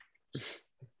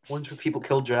 Ones where people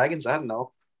kill dragons? I don't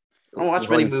know. I don't watch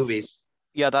many movies.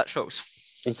 Yeah, that shows.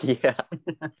 Yeah.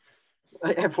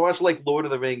 I've watched, like, Lord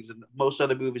of the Rings, and most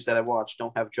other movies that I watch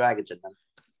don't have dragons in them.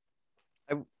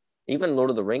 Even Lord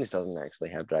of the Rings doesn't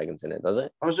actually have dragons in it, does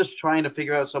it? I was just trying to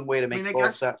figure out some way to make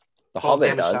The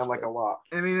Hobbit does sound like a lot.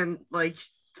 I mean, like,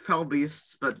 fell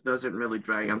beasts, but those aren't really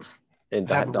dragons. The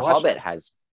Hobbit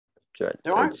has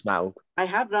Smaug. I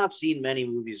have not seen many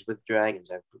movies with dragons,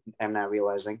 I'm now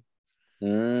realizing.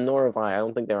 Nor have I. I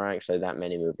don't think there are actually that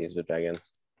many movies with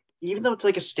dragons. Even though it's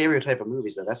like a stereotype of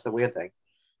movies, though, that's the weird thing.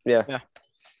 Yeah.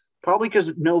 Probably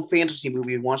because no fantasy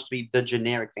movie wants to be the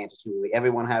generic fantasy movie.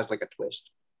 Everyone has like a twist.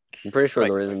 I'm pretty sure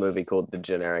there is a movie called the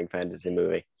generic fantasy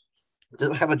movie. Does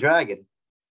it have a dragon?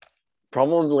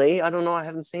 Probably. I don't know. I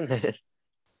haven't seen it.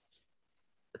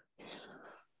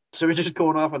 So we're just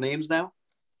going off of names now?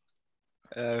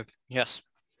 Yes.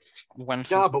 When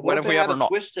But what if have we it had ever a not?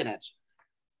 twist in it?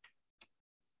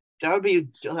 That would be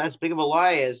as big of a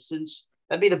lie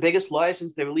that'd be the biggest lie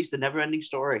since they released the Never-Ending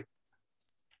Story.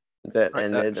 That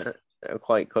ended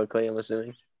quite quickly, I'm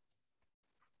assuming.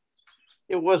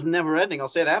 It was never-ending. I'll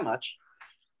say that much.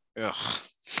 Ugh.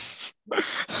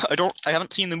 I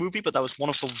haven't seen the movie, but that was one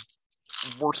of the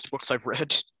worst books I've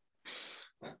read.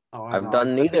 Oh, I've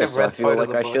done neither, so I feel like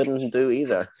I shouldn't do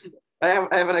either. I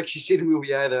haven't actually seen the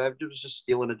movie either. I was just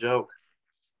stealing a joke.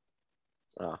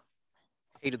 Oh.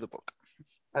 Hated the book.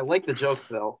 I like the joke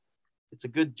though. It's a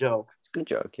good joke. It's a good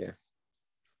joke, yeah.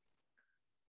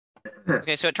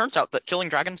 Okay, so it turns out that killing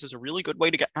dragons is a really good way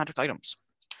to get magic items.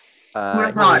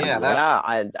 Would've thought?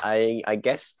 I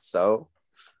guessed so.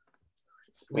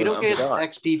 We don't get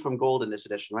XP from gold in this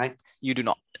edition, right? You do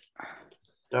not.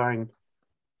 Darn.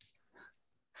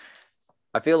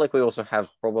 I feel like we also have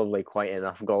probably quite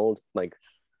enough gold. Like,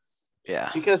 yeah.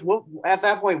 Because at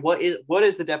that point, what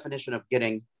is the definition of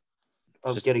getting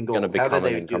gold? How do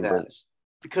they do that?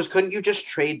 Because couldn't you just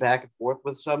trade back and forth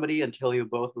with somebody until you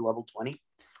both were level 20?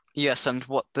 Yes, and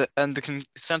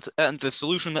the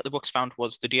solution that the books found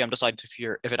was the DM decides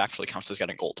if it actually counts as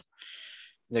getting gold.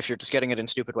 And if you're just getting it in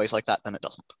stupid ways like that, then it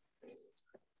doesn't.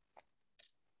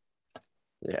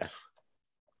 Yeah.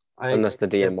 Unless the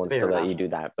DM wants to let you do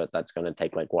that, but that's going to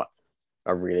take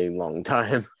a really long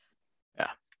time.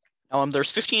 Yeah.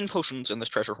 There's 15 potions in this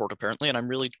treasure hoard apparently, and I'm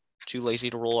really too lazy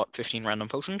to roll up 15 random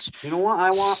potions. You know what?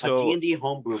 I want a D&D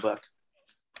homebrew book.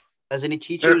 As in, it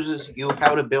teaches you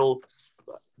how to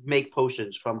make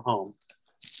potions from home.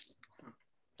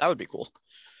 That would be cool.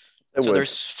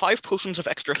 There's 5 potions of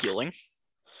extra healing,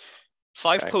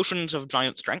 5 potions of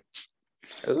giant strength,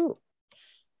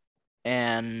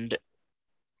 and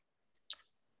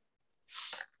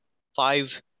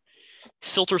 5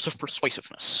 filters of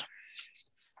persuasiveness.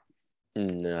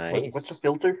 Nice. What's a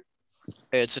filter?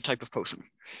 It's a type of potion.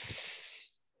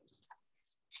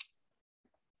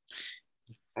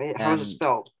 How's it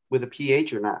spelled? With a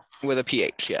PH or not? With a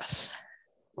PH, yes.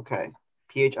 Okay.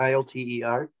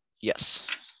 PHILTER? Yes.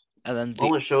 And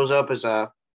then it shows up as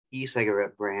a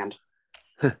e-cigarette brand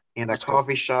and a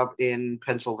coffee shop in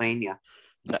Pennsylvania.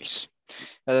 Nice.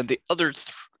 And then the other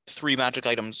 3 magic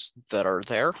items that are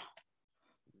there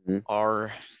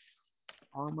are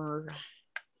armor,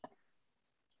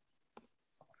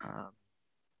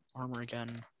 armor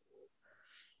again,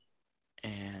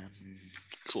 and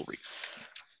jewelry.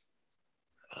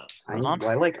 I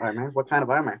like armor. What kind of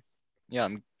armor? Yeah,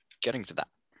 I'm getting to that.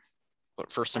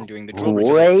 But first I'm doing the jewelry.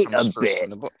 Wait a bit. In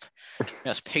the book.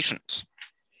 Yes, patience.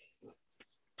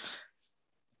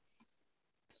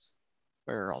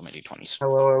 Where are all my d20s?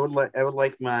 Hello, I would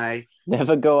like my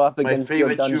never go up against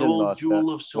your dungeon master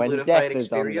jewel of solidified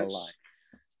experience.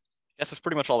 Death is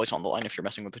pretty much always on the line if you're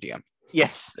messing with the DM.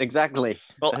 Yes, exactly.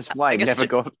 Well, that's why I never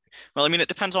go up. Well, I mean, it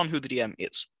depends on who the DM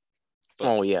is.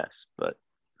 Oh, yes, but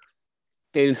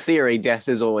in theory, death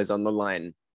is always on the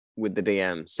line with the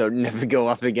DM, so never go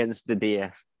up against the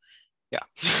DM. Yeah.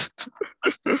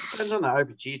 Depends on the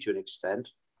RPG to an extent.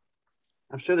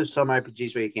 I'm sure there's some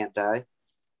RPGs where you can't die.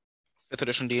 5th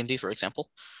edition D&D, for example.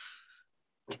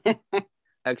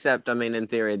 Except, I mean, in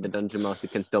theory, the dungeon master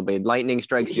can still be lightning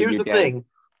strikes you. Here's the thing.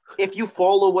 If you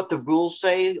follow what the rules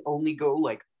say, only go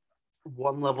like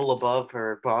 1 level above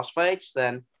for boss fights,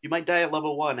 then you might die at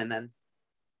level 1 and then,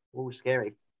 ooh,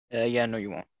 scary. Yeah, no,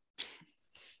 you won't.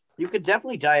 You could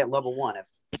definitely die at level 1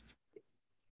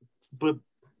 but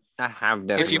I have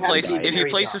definitely if you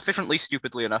play sufficiently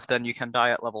stupidly enough, then you can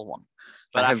die at level 1.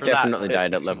 But I have definitely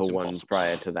died at level 1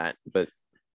 prior to that, but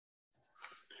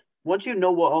once you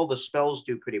know what all the spells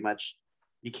do, pretty much,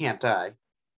 you can't die.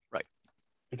 Right.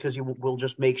 Because you will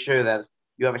just make sure that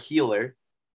you have a healer.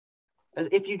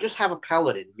 If you just have a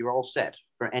paladin, you're all set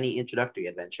for any introductory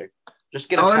adventure. Just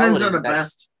get a paladin. Paladins are the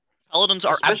best. Paladins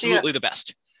are absolutely the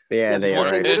best. Yeah, they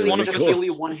are. It's one of the heal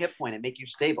you 1 hit point and make you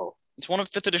stable. It's one of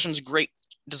 5th edition's great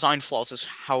design flaws is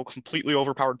how completely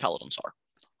overpowered paladins are,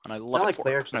 and I love it for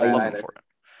it. I love them for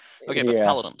it. Okay, but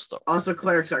paladins though. Also,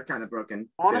 clerics are kind of broken.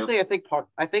 Honestly, too.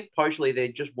 I think partially they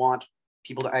just want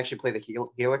people to actually play the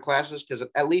healer classes because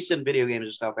at least in video games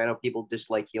and stuff, I know people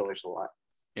dislike healers a lot.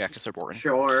 Yeah, because they're boring.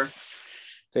 Sure.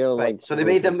 Right. So they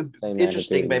made them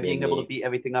interesting by being able to beat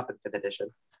everything up in 5th edition.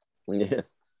 Yeah.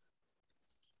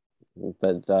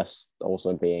 But thus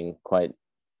also being quite,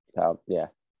 yeah.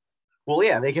 Well,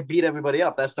 yeah, they can beat everybody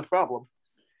up. That's the problem.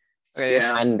 Okay,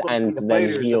 Yeah. And The then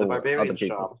fighters are heal the other barbarians'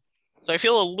 people. job. so I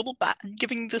feel a little bad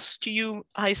giving this to you,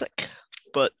 Isaac,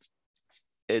 but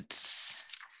it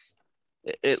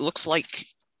looks like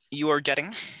you are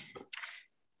getting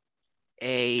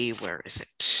a, where is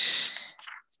it?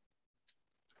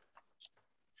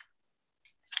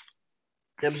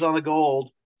 Dibs on the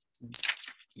gold.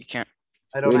 You can't.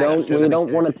 We don't actually have any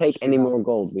want to character take sheet any on. more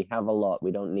gold. We have a lot.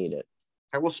 We don't need it.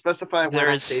 I will specify when I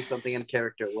There's- say something in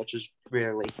character, which is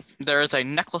rarely. There is a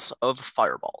necklace of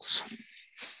fireballs.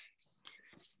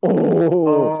 Oh.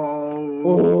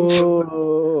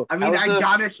 Oh. I mean,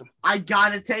 How is I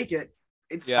gotta take it.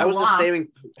 It's Yeah. the law.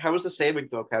 How is the saving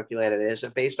throw calculated? Is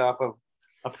it based off of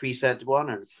a preset one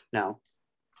or no?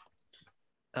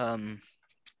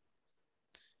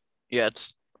 Yeah,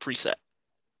 it's preset.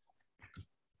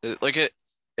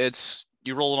 It's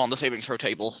you roll it on the saving throw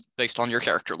table based on your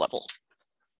character level,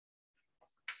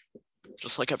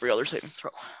 just like every other saving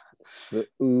throw.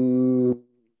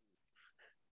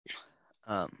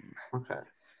 Okay.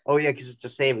 Oh yeah, because it's a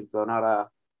saving throw, not a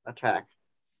attack.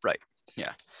 Right.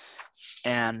 Yeah.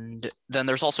 And then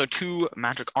there's also 2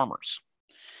 magic armors.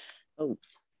 Oh.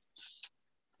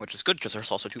 Which is good because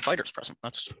there's also 2 fighters present.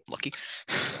 That's lucky.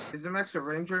 Is the Max a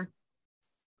ranger?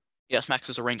 Yes, Max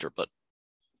is a ranger, but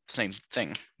same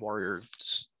thing.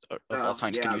 Warriors of all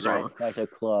kinds can use right. armor. Like a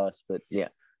class, but yeah.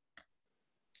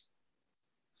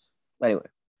 Anyway.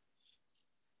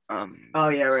 Oh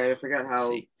yeah, right. I forgot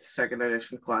how See. second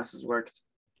edition classes worked.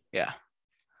 Yeah.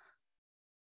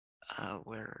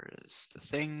 Where is the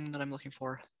thing that I'm looking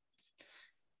for?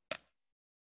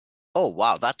 Oh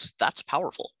wow, that's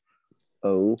powerful.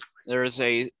 Oh. There is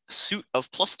a suit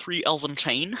of +3 elven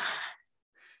chain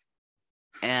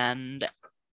and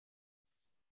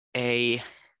a.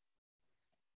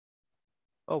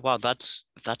 Oh wow, that's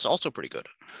also pretty good.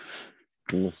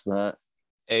 What's that?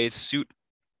 A suit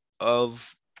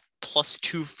of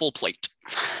 +2 full plate.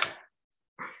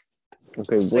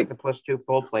 Okay, Take the +2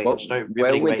 full plate and start where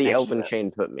riveting would right the next to elven it.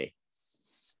 chain put me?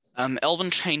 Elven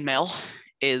chainmail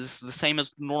is the same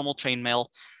as normal chainmail,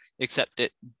 except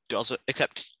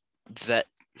that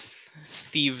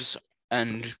thieves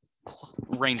and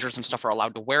rangers and stuff are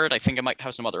allowed to wear it. I think it might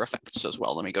have some other effects as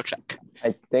well. Let me go check.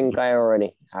 I think I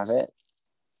already have it.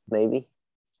 Maybe.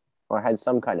 Or had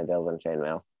some kind of elven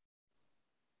chainmail.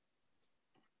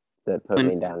 That put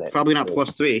me down at Probably not two.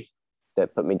 +3.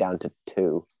 That put me down to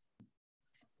 2.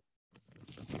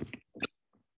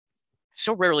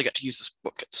 So rarely get to use this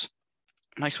book. It's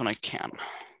nice when I can.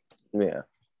 Yeah.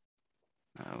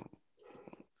 Oh.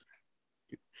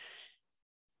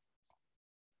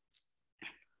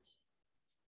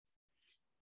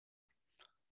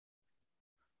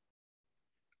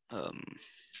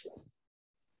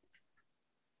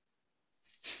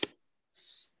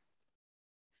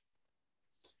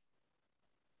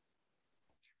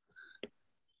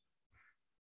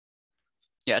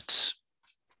 Yeah, it's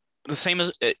the same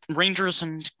as rangers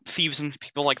and thieves and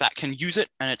people like that can use it,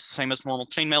 and it's the same as normal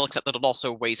chainmail, except that it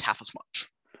also weighs half as much.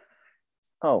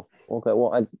 Oh, okay.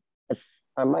 Well,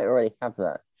 I might already have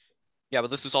that. Yeah, but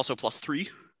this is also +3,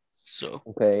 so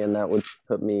Okay, and that would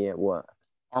put me at what?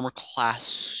 armor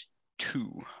class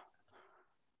 2.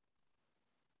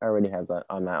 I already have that.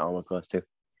 I'm at armor class 2.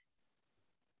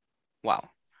 Wow.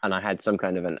 And I had some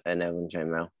kind of an elven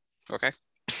chainmail. Okay.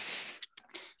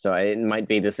 So it might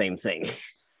be the same thing.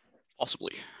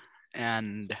 Possibly.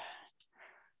 And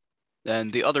then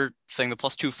the other thing, the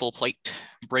 +2 full plate,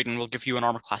 Braden will give you an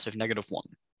armor class of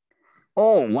 -1.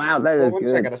 Oh, wow. That is One good.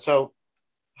 second. So,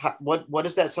 what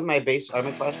is that? Some of my base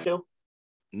armor class do?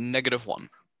 -1.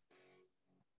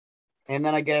 And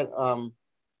then I get 1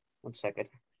 second.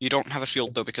 You don't have a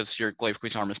shield though because your glaive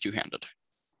queen's armor is 2-handed.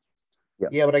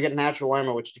 Yeah, but I get natural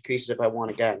armor, which decreases if I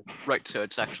want again. Right, so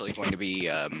it's actually going to be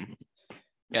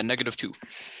 -2.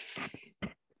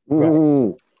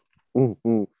 Right.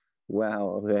 Wow,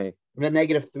 okay. And then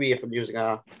 -3 if I'm using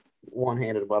a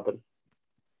one-handed weapon.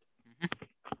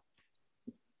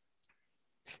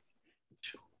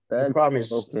 That's problem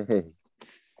is- okay.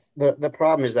 The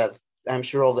problem is that I'm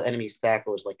sure all the enemies'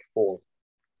 thacker is like 4.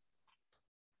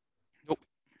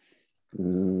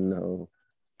 No.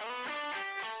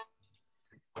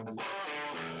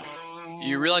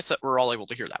 You realize that we're all able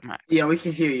to hear that, Max? Yeah, we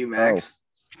can hear you, Max.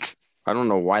 I don't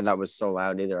know why that was so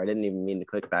loud either. I didn't even mean to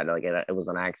click that. Like it was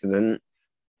an accident.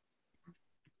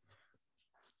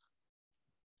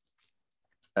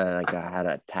 Like I had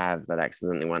a tab that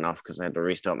accidentally went off because I had to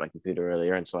restart my computer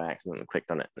earlier, and so I accidentally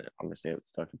clicked on it. And obviously, it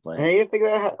started playing. And I need to figure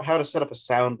out how to set up a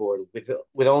soundboard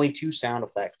with only 2 sound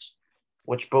effects,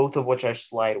 both of which are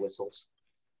slide whistles.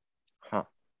 Huh.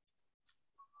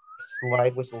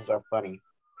 Slide whistles are funny.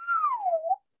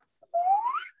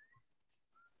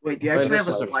 Wait, do you actually have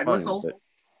a Slide slide whistles are whistle? fun,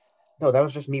 No, that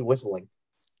was just me whistling.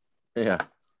 Yeah.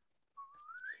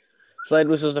 Slide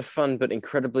whistles are fun, but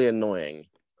incredibly annoying.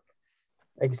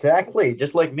 Exactly,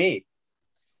 just like me.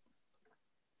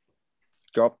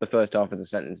 Drop the first half of the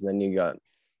sentence, and you're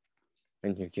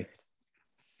good.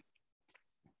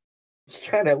 Just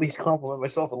trying to at least compliment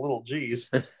myself a little. Jeez.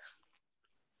 They're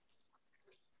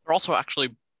also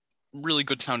actually really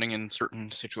good sounding in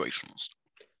certain situations.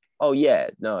 Oh yeah,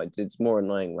 no, it's more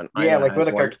annoying when Yeah, like when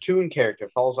a one, cartoon character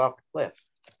falls off a cliff.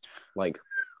 like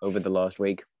over the last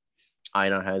week.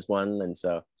 Aina has one, and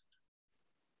so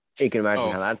you can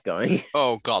imagine how that's going.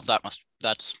 Oh god,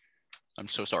 that's I'm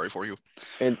so sorry for you.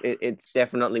 It's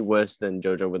definitely worse than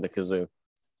JoJo with the kazoo.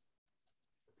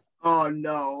 Oh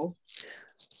no.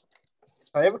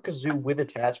 I have a kazoo with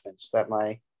attachments that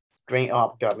my drain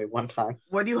op got me one time.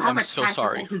 When you have I'm a so tactical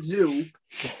sorry. kazoo,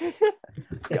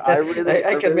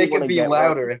 I can make it be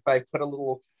louder one. if I put a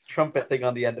little trumpet thing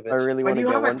on the end of it. I really when want to you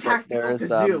get have one. a tactical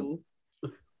kazoo,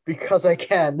 Because I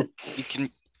can. You can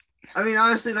I mean,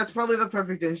 honestly, that's probably the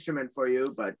perfect instrument for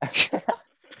you, but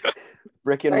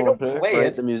brick and I don't mortar, play right?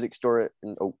 it. The music store.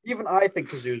 Even I think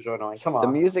kazoos are annoying. Come The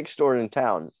on. music store in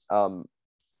town.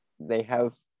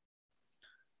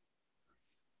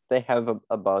 They have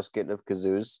a basket of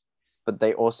kazoos, but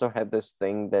they also have this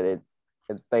thing that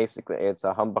it's basically it's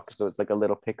a humbucker, so it's like a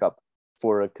little pickup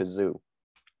for a kazoo.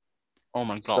 Oh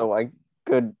my god. So I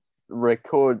could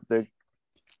record the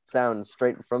sound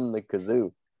straight from the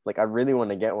kazoo. Like I really want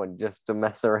to get one just to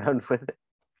mess around with it.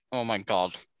 Oh my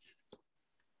god.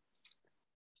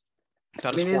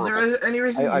 That I is mean, is horrible. there any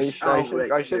reason I you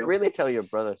should really tell your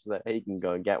brother so that he can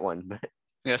go and get one. But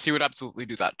Yes, he would absolutely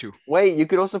do that too. wait, you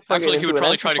could also plug Actually, it he into would an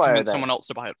probably try to amplifier convince then. someone else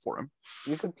to buy it for him.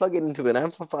 You could plug it into an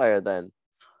amplifier then.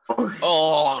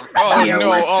 Oh the no,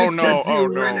 electric oh no, kazoo oh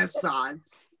no.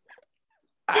 renaissance.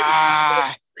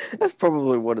 Ah, That's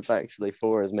probably what it's actually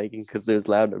for, is making kazoos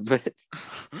louder. But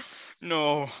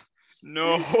no,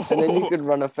 no. and then you could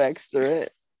run effects through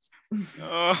it.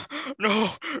 No,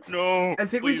 no. I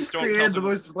think we just created the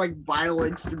most vile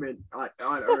instrument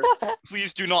on Earth.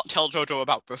 Please do not tell Jojo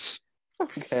about this.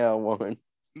 Okay, I won't.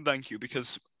 Thank you,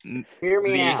 because Hear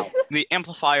me out. the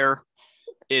amplifier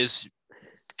is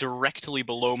directly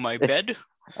below my bed,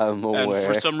 I'm and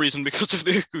aware. for some reason, because of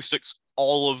the acoustics,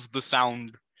 all of the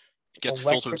sound gets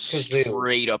Electric filtered kazoo.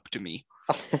 straight up to me.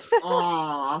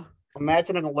 Aww.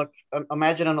 Imagine an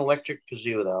electric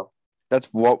kazoo though. That's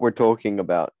what we're talking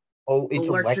about. Oh, it's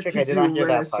electric. I did kazoo not hear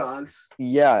that part. renaissance.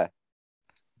 Yeah.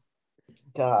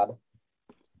 God.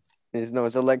 It's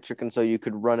electric, and so you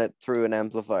could run it through an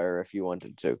amplifier if you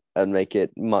wanted to, and make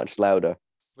it much louder.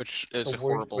 Which is The a worst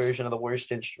horrible version of the worst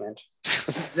instrument.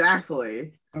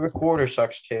 Exactly. The recorder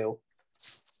sucks too.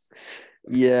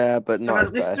 Yeah, but But not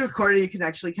at least bad. the recorder you can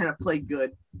actually kind of play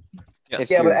good. Yes.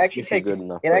 If Yeah, but you're- it actually if you're takes good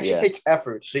enough, it but actually yeah. takes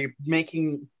effort. So you're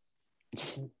making.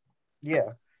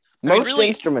 Yeah, Most really-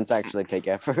 instruments actually take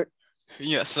effort.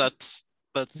 Yes, that's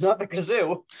not the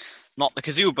kazoo. not the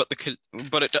kazoo,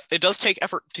 but it does take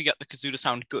effort to get the kazoo to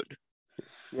sound good.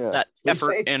 Yeah. That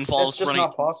effort It's involves just running.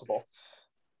 not possible.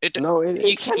 No, it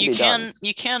You can can be done.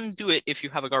 you can do it if you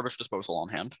have a garbage disposal on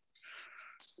hand.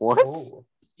 What? Oh.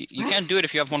 You can do it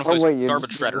if you have one of Oh those wait, you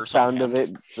garbage just, the shredders sound on of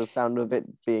hand. it, the sound of it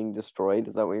being destroyed.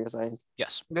 Is that what you're saying?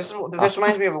 Yes. This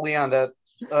reminds me of a Leon that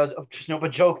a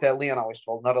joke that Leon always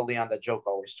told, not a Leon that joke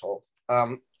always told.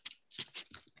 I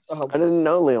didn't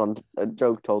know Leon. A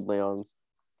joke told Leon's.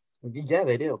 Yeah,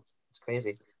 they do. It's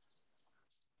crazy.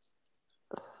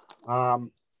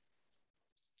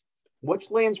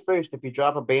 Which lands first if you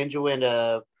drop a banjo and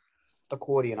a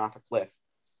accordion off a cliff?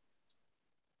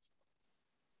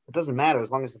 It doesn't matter as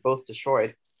long as they're both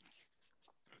destroyed.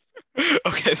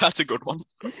 Okay, that's a good one.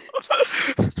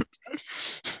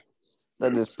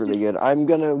 That is pretty good. I'm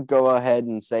gonna go ahead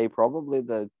and say probably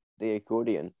the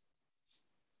accordion.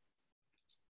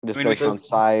 Just I mean, based on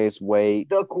size, weight.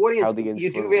 The accordions, How the you do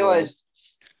instrument realize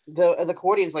the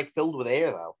accordion's like filled with air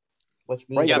though, which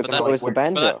means Right, Yeah, that but it's that like was the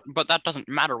banjo. but that doesn't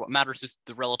matter. What matters is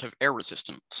the relative air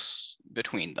resistance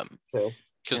between them, True.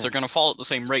 because Yeah. they're going to fall at the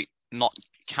same rate, not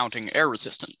counting air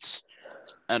resistance.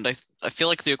 And I feel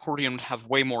like the accordion would have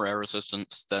way more air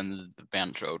resistance than the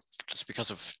banjo, just because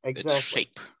of its Exactly.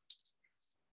 shape.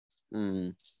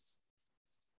 Mm.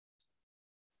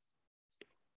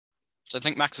 So I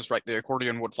think Max is right. The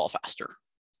accordion would fall faster.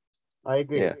 I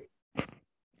agree. Yeah.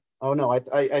 Oh no,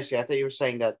 I see. I thought you were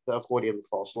saying that the accordion would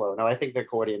fall slow. No, I think the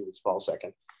accordion would fall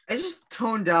second. I just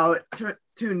tuned out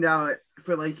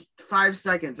for like 5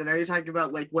 seconds, and now you're talking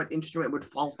about like what instrument would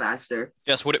fall faster.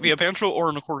 Yes, would it be a banjo or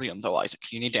an accordion, though, Isaac?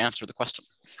 You need to answer the question.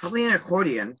 Probably an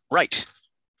accordion. Right.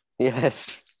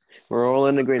 Yes, we're all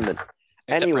in agreement.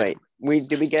 Except Anyway,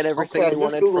 did we get everything Okay, I we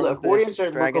just wanted googled from accordions this look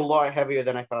a dragon? lot heavier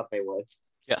than I thought they would.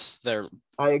 Yes, they're.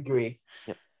 I agree.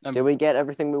 Did we get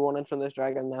everything we wanted from this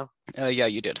dragon now? Yeah,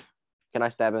 you did. Can I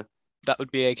stab him? That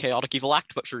would be a chaotic evil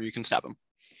act, but sure, you can stab him.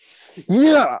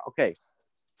 Yeah. Okay.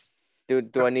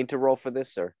 Do I need to roll for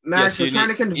this, sir? Max, we're trying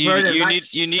to convert him.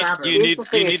 You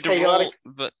need to roll,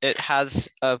 but it has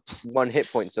a 1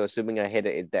 hit point. So assuming I hit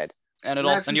it, it's dead. And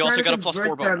Max, you also get a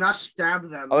 +4 bonus. Not stab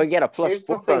them. Oh, I get a +4 Here's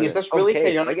the thing: bonus. is this really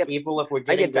Okay, chaotic evil if we're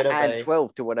I getting get rid to of add a?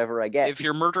 12 to whatever I get. If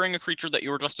you're murdering a creature that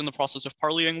you were just in the process of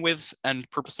parleying with and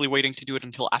purposely waiting to do it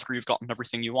until after you've gotten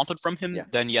everything you wanted from him,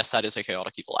 then yes, that is a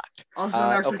chaotic evil act. Also,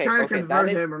 Max, we're trying to convert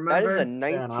him. Remember? That is a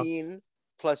 19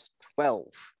 plus 12.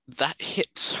 That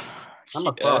hits. I'm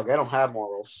a frog. I don't have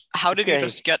morals. How did you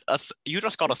just get you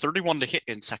just got a 31 to hit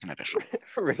in 2nd edition?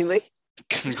 Really?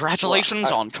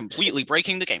 Congratulations on completely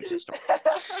breaking the game system.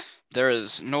 There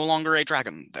is no longer a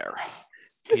dragon there.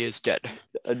 He is dead.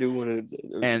 I do want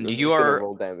to. And you are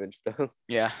roll damage though.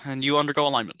 Yeah, and you undergo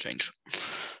alignment change.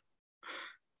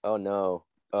 Oh no!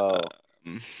 Oh.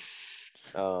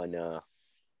 Oh no!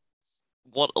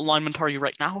 What alignment are you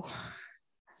right now?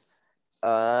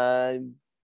 I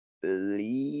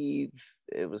believe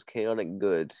it was chaotic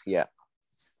good. Yeah.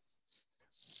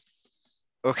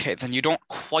 Okay, then you don't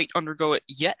quite undergo it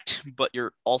yet, but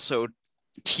you're also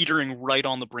teetering right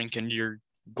on the brink, and you're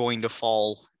going to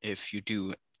fall if you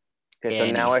do. Okay,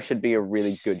 so now I should be a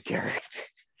really good character.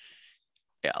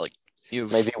 Yeah, like you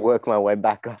maybe work my way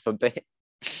back up a bit.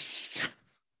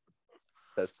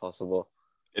 That's possible.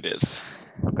 It is.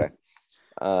 Okay.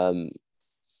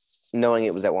 Knowing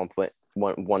it was at 1 point,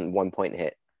 one point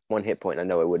hit, 1 hit point, I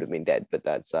know it would have been dead, but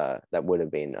that would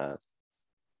have been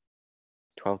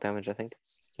 12 damage, I think.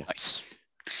 Yeah. Nice.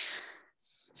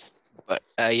 But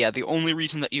yeah, the only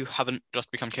reason that you haven't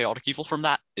just become chaotic evil from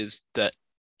that is that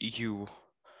you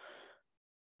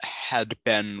had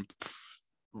been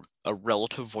a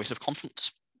relative voice of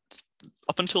conscience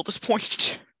up until this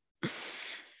point.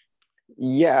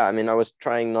 Yeah, I mean, I was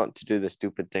trying not to do the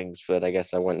stupid things, but I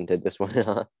guess I went and did this one.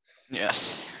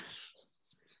 Yes.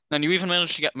 And you even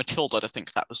managed to get Matilda to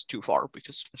think that was too far,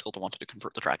 because Matilda wanted to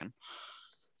convert the dragon.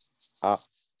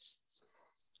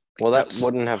 Well, that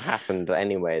wouldn't have happened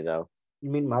anyway, though. You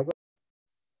mean my?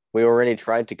 We already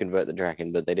tried to convert the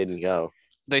dragon, but they didn't go.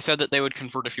 They said that they would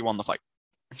convert if you won the fight.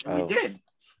 We did.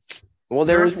 Well,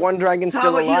 there is one dragon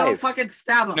still alive. You don't fucking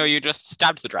stab him. No, you just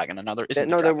stabbed the dragon, and now there isn't.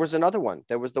 No, there was another one.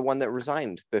 There was the one that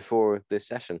resigned before this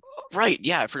session. Right,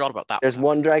 yeah, I forgot about that. There's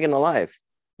one dragon alive.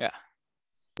 Yeah.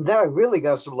 That really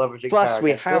got some leveraging. Plus,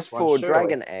 we have 4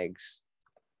 dragon eggs.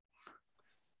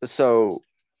 So,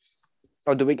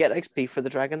 do we get XP for the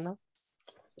dragon, though?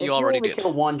 You already did.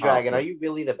 Kill one dragon. Are you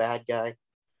really the bad guy?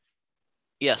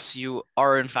 Yes, you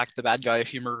are in fact the bad guy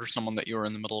if you murder someone that you were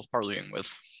in the middle of parleying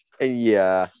with.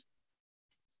 Yeah.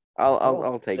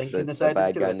 I'll take the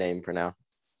bad guy name for now.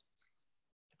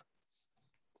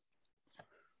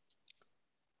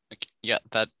 Yeah,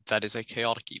 that is a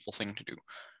chaotic evil thing to do.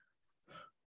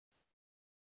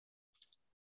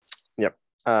 Yep.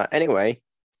 Anyway,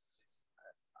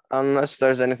 unless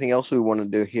there's anything else we want to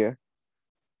do here,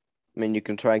 I mean, you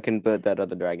can try and convert that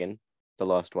other dragon, the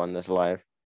last one that's alive.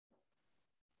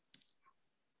 I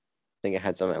think it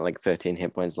had something like 13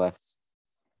 hit points left.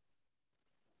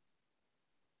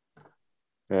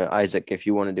 Isaac, if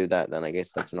you want to do that, then I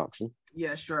guess that's an option.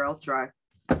 Yeah, sure, I'll try.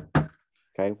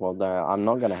 Okay, well, I'm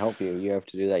not going to help you. You have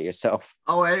to do that yourself.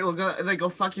 All right, well, go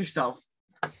fuck yourself.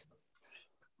 All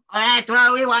right,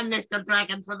 well, we won, Mr.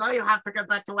 Dragon, so now you have to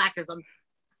convert to Wackism.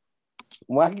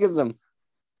 Wackism.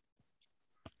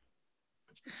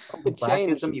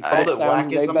 Wackism? You called it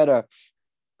Wackism? Better.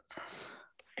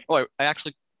 Oh, I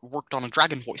actually worked on a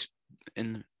dragon voice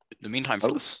in the meantime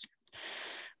for this.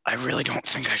 I really don't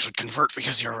think I should convert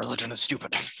because your religion is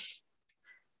stupid.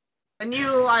 And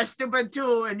you are stupid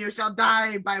too, and you shall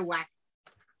die by whack.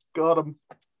 Got him.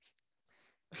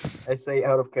 I say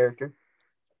out of character.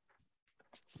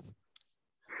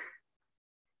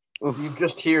 You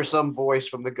just hear some voice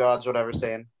from the gods, whatever,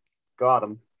 saying, got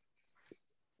him.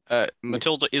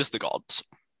 Matilda is the gods.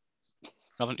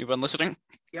 Haven't you been listening?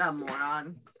 Yeah,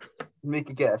 moron. Make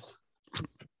a guess.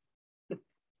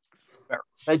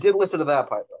 I did listen to that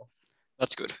part, though.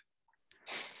 That's good.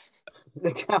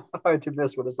 It's kind of hard to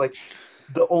miss when it's like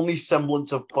the only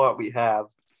semblance of plot we have.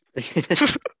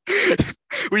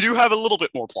 We do have a little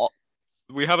bit more plot.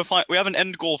 We have an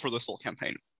end goal for this whole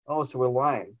campaign. Oh, so we're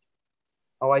lying.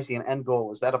 Oh, I see. An end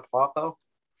goal. Is that a plot, though?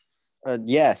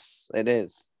 Yes, it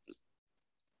is.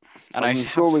 And I'm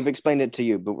sure we've explained it to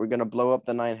you, but we're going to blow up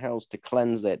the 9 hells to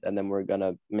cleanse it, and then we're going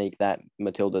to make that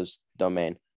Matilda's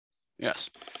domain. Yes.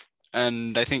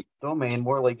 And I think... Domain,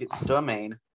 more like it's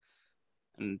domain.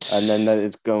 And then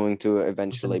it's going to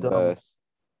eventually birth.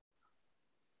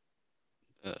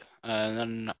 And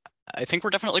then I think we're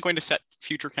definitely going to set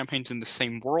future campaigns in the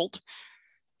same world,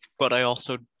 but I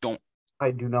also don't... I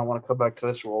do not want to come back to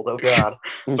this world. Oh God!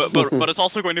 but it's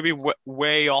also going to be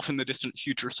way off in the distant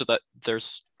future, so that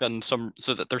there's been some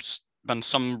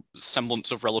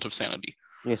semblance of relative sanity.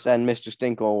 Yes, and Mr.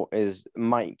 Stinkle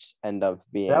might end up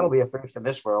being. That'll be a first in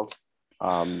this world.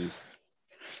 It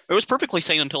was perfectly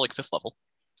sane until like 5th level.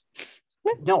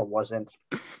 No, it wasn't.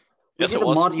 Yes, it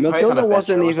was. Matilda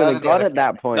wasn't even a god at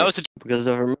that point. That was because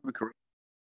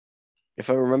if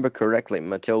I remember correctly,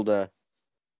 Matilda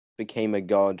became a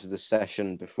god the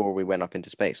session before we went up into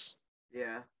space.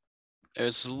 Yeah. It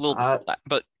was a little before that,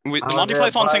 but the Monty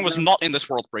Python thing was not in this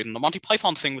world, Braden. The Monty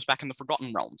Python thing was back in the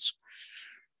Forgotten Realms.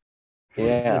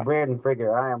 Yeah. Braden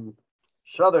figure. I am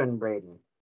Southern Braden.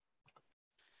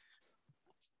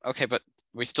 Okay, but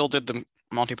we still did the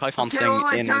Monty Python thing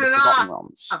in the Forgotten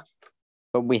Realms.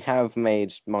 But we have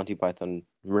made Monty Python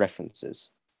references.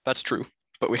 That's true,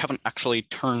 but we haven't actually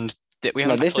turned...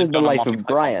 this is the life of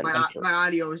Brian. My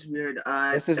audio is weird.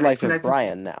 This is life of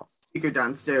Brian now. Speaker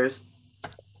downstairs.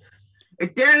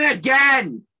 It did it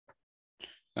again!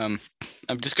 I'm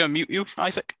just gonna mute you,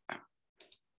 Isaac.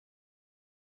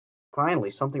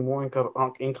 Finally, something more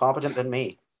incompetent than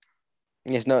me.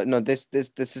 Yes, no. This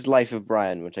is Life of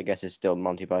Brian, which I guess is still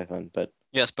Monty Python, but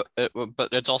yes, but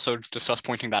it's also just us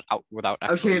pointing that out without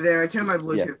actually... Okay, there. I turned my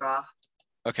Bluetooth off.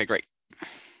 Okay, great.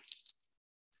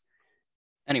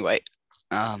 Anyway,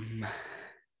 yeah,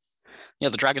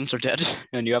 the dragons are dead,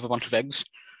 and you have a bunch of eggs.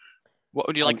 What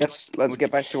would you like? Let's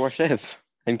get back to our ship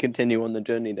and continue on the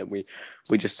journey that we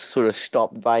just sort of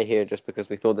stopped by here just because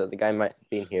we thought that the guy might have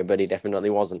been here, but he definitely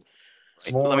wasn't.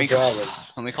 Let me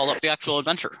call up the actual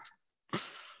adventure.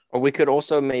 Or we could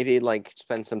also maybe like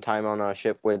spend some time on our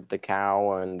ship with the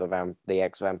cow and the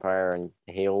ex-vampire and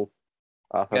heal.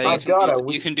 Yeah,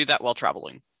 you can do that while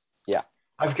traveling. Yeah.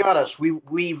 I've got us. We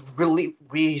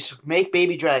make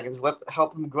baby dragons,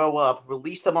 help them grow up,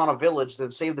 release them on a village,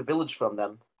 then save the village from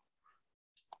them.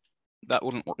 That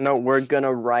wouldn't work. No, we're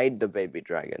gonna ride the baby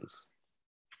dragons.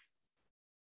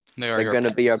 They're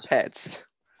gonna be our pets.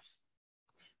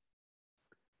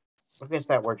 I guess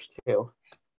that works too.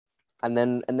 And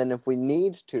then if we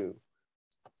need to,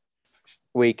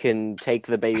 we can take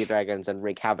the baby dragons and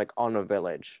wreak havoc on a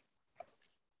village.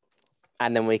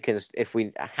 And then we can, if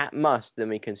we must, then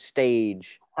we can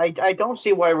stage. I don't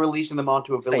see why releasing them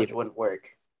onto a village wouldn't work.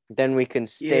 Then we can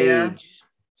stage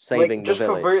saving the village. Just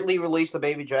covertly release the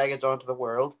baby dragons onto the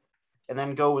world, and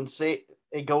then go and save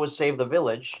the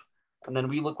village, and then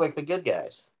we look like the good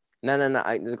guys. No.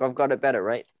 I've got it better,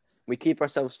 right? We keep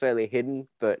ourselves fairly hidden,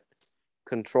 but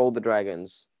control the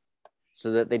dragons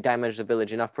so that they damage the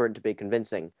village enough for it to be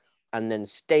convincing, and then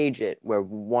stage it where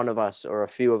one of us or a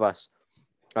few of us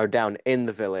are down in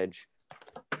the village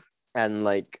and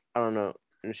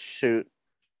shoot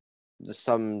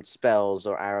some spells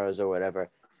or arrows or whatever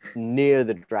near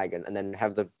the dragon, and then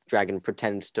have the dragon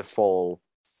pretend to fall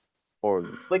or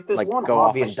go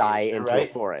off and die into a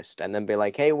forest, and then be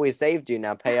like, hey, we saved you,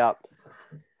 now pay up.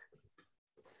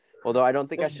 Although I don't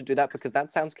think I should do that because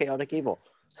that sounds chaotic evil.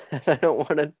 I don't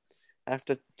want to have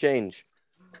to change.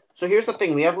 So here's the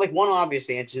thing. We have one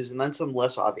obvious answers and then some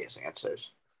less obvious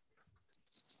answers.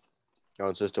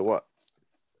 Answers to what?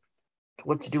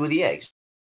 What to do with the eggs?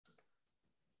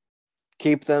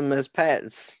 Keep them as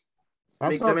pets.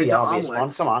 That's not the obvious one.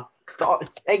 Come on.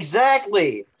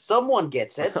 Exactly. Someone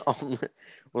gets it.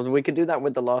 Well, we could do that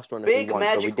with the last one if we want,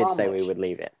 but we did say we would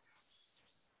leave it.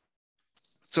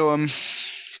 So,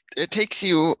 it takes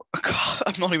you...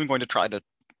 I'm not even going to try to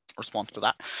respond to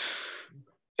that.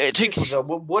 It takes...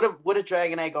 Would a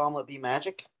dragon egg omelet be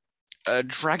magic? A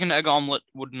dragon egg omelet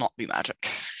would not be magic.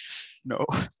 No.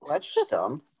 Well, that's just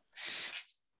dumb.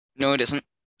 No, it isn't.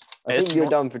 I think you're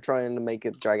dumb for trying to make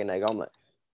a dragon egg omelet.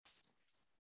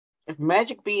 If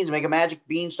magic beans make a magic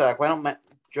beanstalk, why don't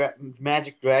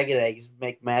magic dragon eggs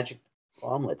make magic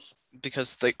omelets?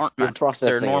 Because they aren't magic.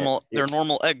 They're normal. They're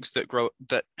normal eggs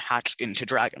that hatch into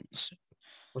dragons,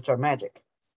 which are magic.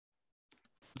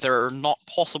 They're not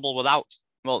possible without.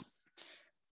 Well,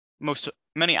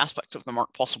 many aspects of them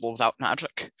aren't possible without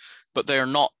magic, but they are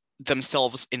not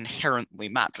themselves inherently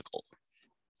magical.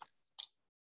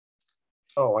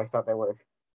 Oh, I thought they were.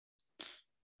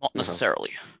 Not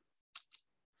necessarily.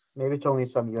 Maybe it's only in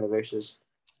some universes.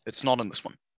 It's not in this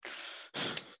one.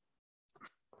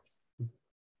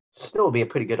 Still would be a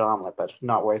pretty good omelet, but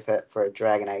not worth it for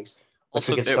dragon eggs. Which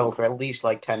Also, we could sell for at least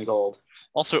like 10 gold.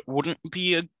 Also, it wouldn't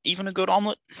be even a good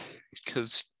omelet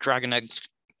because dragon eggs,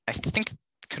 I think,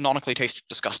 canonically taste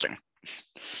disgusting.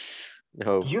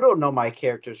 No. You don't know my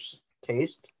character's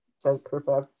taste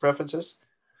preferences.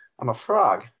 I'm a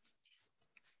frog.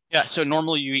 Yeah, so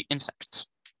normally you eat insects,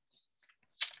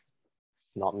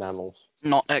 Not mammals.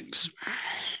 not eggs.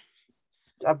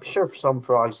 I'm sure some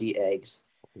frogs eat eggs.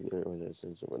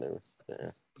 Whatever.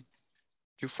 Yeah.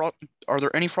 Are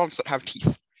there any frogs that have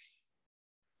teeth?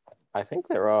 I think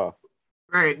there are.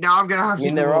 Right, now I'm gonna have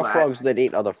to there Google are that. frogs that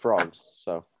eat other frogs,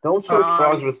 so. Don't search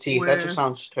frogs with teeth. That just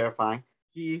sounds terrifying.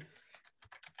 Teeth.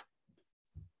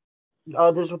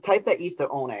 There's a type that eats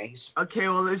their own eggs. Okay,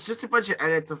 well, there's just a bunch of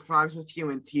edits of frogs with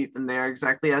human teeth, and they are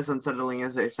exactly as unsettling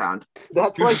as they sound.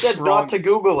 That's why I said not to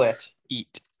Google it.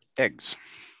 Eat eggs.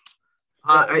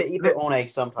 They eat their own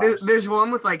eggs sometimes. There's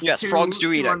one with like yes, frogs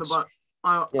do eat eggs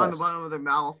on the bottom of their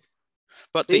mouth.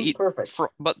 But they eat perfect.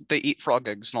 But they eat frog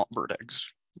eggs, not bird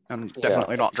eggs, and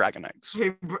definitely not dragon eggs.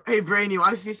 Hey, Brain, you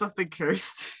want to see something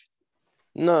cursed?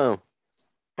 No.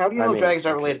 How do you know dragons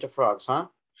are related to frogs, huh?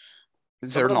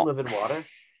 They're not. Live in water.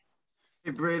 Hey,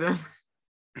 Braden.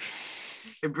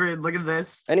 Hey, Braden, look at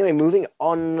this. Anyway, moving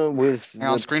on with. Hang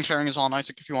on, screen sharing is on,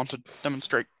 Isaac, if you want to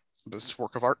demonstrate this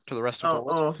work of art to the rest of the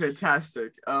world. Oh,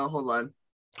 fantastic. Hold on.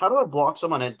 How do I block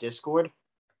someone at Discord?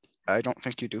 I don't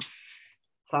think you do.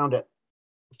 Found it.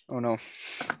 Oh no.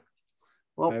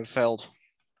 Well, I have failed.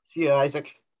 See you,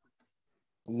 Isaac.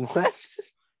 What?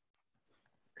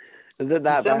 Is it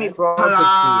that Send me bad? frogs with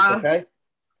teeth, okay?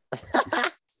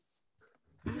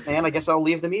 And I guess I'll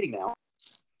leave the meeting now.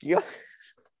 Yeah.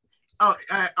 Oh,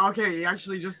 okay. He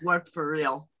actually just left for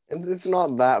real. It's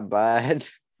not that bad.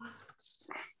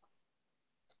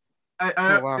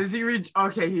 Wow. Is he?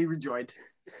 Okay, he rejoined.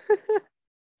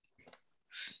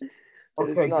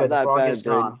 Okay, not good. that The frog bad, is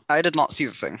dude. gone. I did not see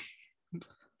the thing.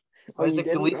 Isaac,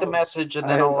 delete the message and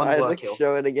then I'll unblock you.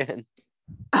 Show it again.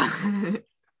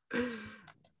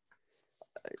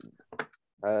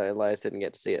 Elias didn't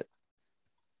get to see it.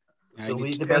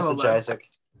 Delete the message, Isaac,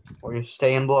 or you're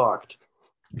staying blocked.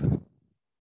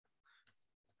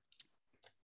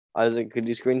 Isaac, could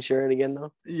you screen share it again,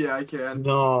 though? Yeah, I can.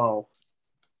 No.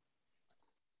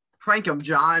 Prank him,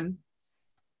 John.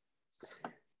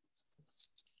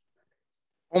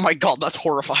 Oh my god, that's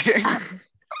horrifying.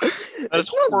 That is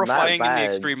horrifying in the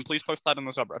extreme. Please post that in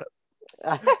the subreddit.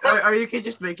 Or you can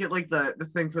just make it like the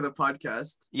thing for the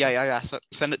podcast. Yeah. So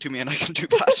send it to me and I can do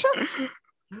that.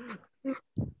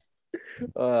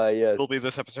 Yes. It'll be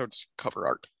this episode's cover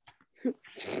art.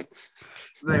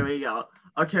 There we go.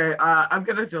 Okay, I'm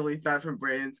gonna delete that from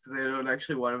Brains because I don't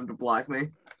actually want him to block me.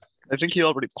 I think he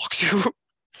already blocked you.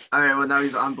 Alright, well now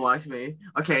he's unblocked me.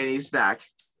 Okay, and he's back.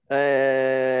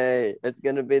 Hey, it's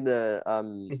gonna be the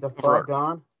Is the frog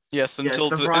gone? Yes, until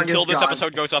this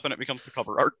episode goes up and it becomes the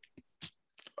cover art.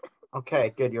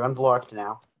 Okay, good. You're unblocked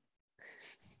now.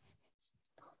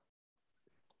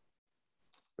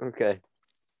 Okay.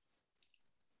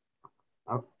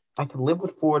 I can live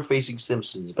with forward-facing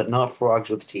Simpsons, but not frogs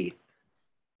with teeth.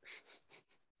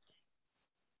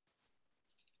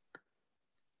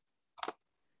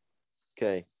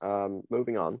 Okay.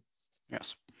 Moving on.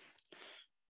 Yes.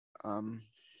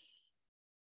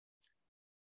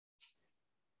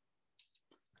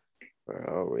 Where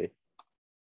are we?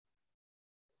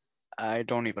 I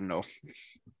don't even know.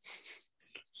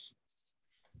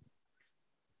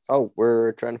 Oh,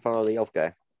 we're trying to follow the elf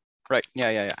guy. Right.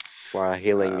 Yeah. We're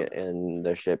healing in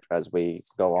the ship as we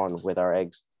go on with our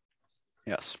eggs.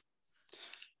 Yes.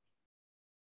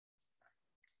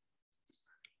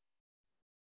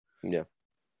 Yeah.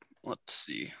 Let's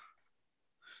see.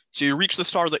 So you reach the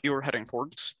star that you were heading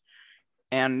towards,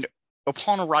 and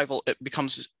upon arrival, it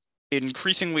becomes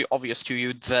increasingly obvious to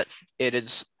you that it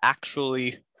is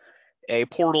actually a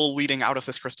portal leading out of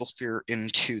this crystal sphere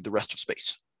into the rest of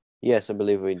space. Yes, I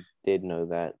believe we did know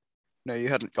that. No, you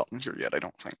hadn't gotten here yet, I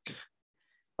don't think.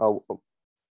 Oh,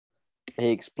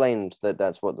 he explained that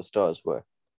that's what the stars were.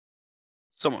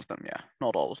 Some of them, yeah.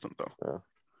 Not all of them, though.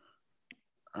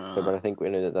 Oh. But I think we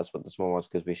knew that that's what this one was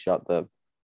because we shot the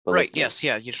ballista. Right, yes,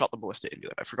 yeah, you shot the ballista into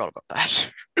it. I forgot about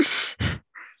that.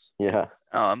 Yeah.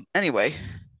 Anyway.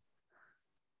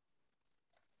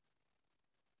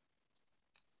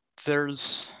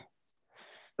 There's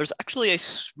actually a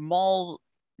small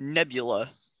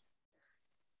nebula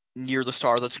near the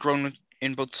star that's grown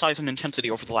in both size and intensity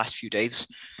over the last few days.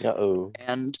 Uh-oh.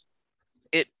 And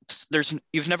it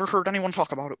you've never heard anyone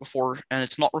talk about it before, and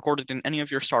it's not recorded in any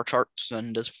of your star charts,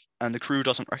 and the crew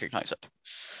doesn't recognize it.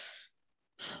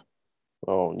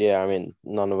 Well, yeah, I mean,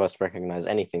 none of us recognize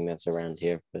anything that's around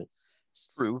here, but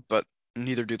True, but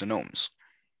neither do the gnomes.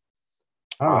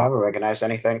 I don't ever recognize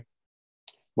anything.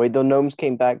 wait, the gnomes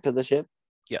came back to the ship?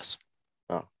 Yes.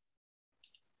 Oh.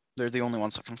 They're the only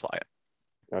ones that can fly it.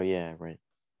 Oh, yeah, right.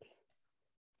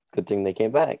 Good thing they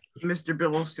came back. Mr.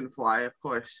 Bibbles can fly, of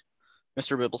course.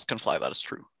 Mr. Bibbles can fly, that is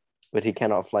true. But he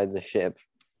cannot fly the ship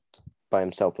by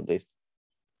himself, at least.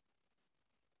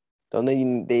 Don't they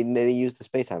use the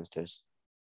space hamsters?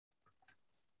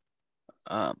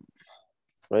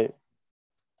 Right?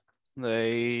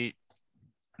 The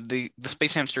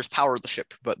space hamsters power the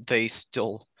ship, but they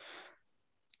still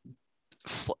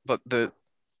the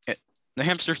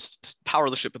hamsters power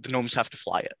the ship, but the gnomes have to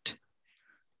fly it.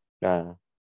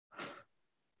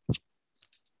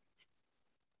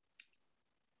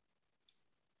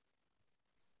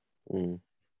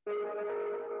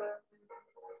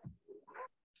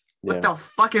 What the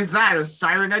fuck is that? Is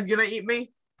Siren Head gonna eat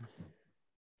me?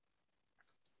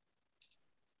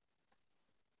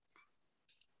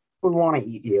 Would want to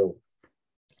eat you.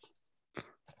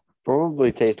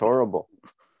 Probably taste horrible.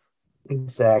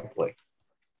 Exactly.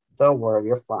 Don't worry,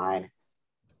 you're fine.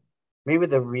 Maybe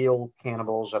the real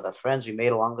cannibals are the friends we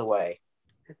made along the way.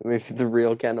 Maybe the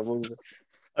real cannibals.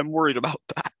 I'm worried about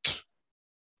that.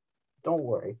 Don't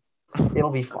worry. It'll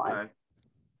be fine.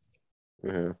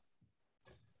 Okay. Mm-hmm.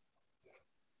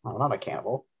 I'm not a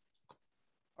cannibal.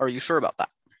 Are you sure about that?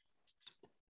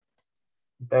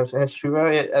 That's as sure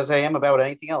as I am about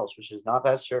anything else, which is not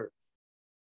that sure.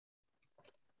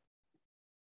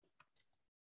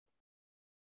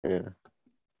 Yeah.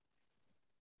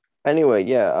 Anyway,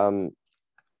 yeah.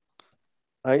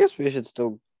 I guess we should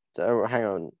still. Hang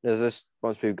on. Is this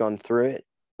once we've gone through it,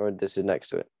 or this is next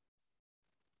to it?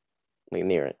 Like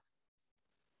near it.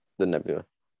 The nebula.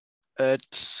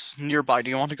 It's nearby.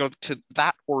 Do you want to go to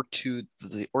that or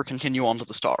continue on to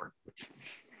the star?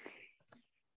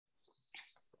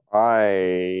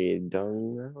 I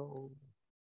don't know.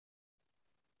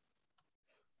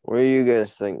 What do you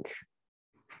guys think?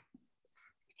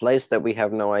 Place that we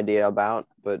have no idea about,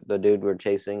 but the dude we're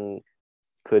chasing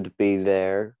could be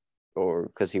there, or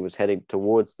because he was heading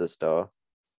towards the star.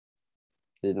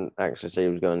 He didn't actually say he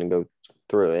was going to go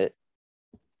through it.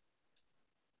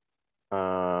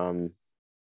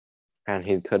 And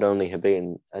he could only have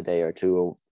been a day or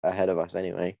two ahead of us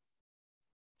anyway.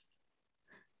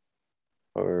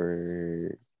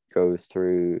 Or go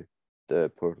through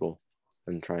the portal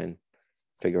and try and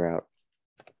figure out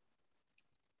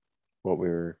what we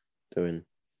were doing.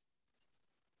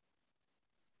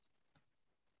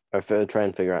 Or try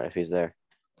and figure out if he's there.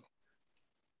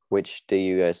 Which do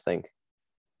you guys think?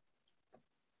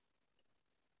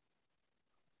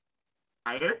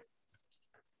 Fire?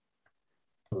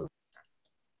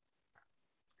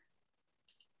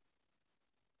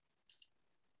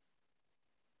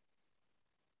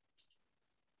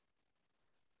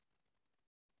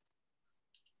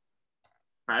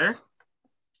 Fire?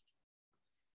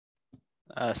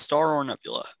 Star or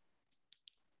nebula?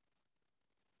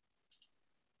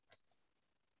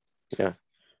 Yeah.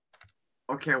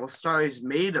 Okay, well, star is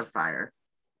made of fire.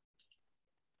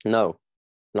 No,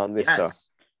 not this star. Yes.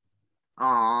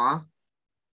 Aww.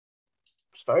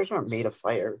 Stars aren't made of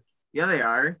fire. Yeah, they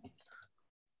are.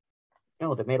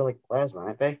 No, they're made of like plasma,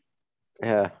 aren't they?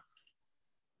 Yeah.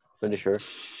 Pretty sure.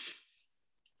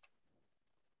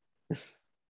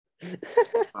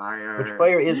 Fire. Which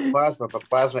fire is plasma, but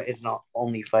plasma is not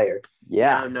only fire.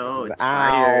 Yeah. No, it's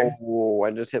Ow. fire. Whoa, I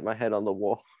just hit my head on the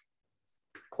wall.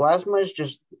 Plasma is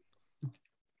just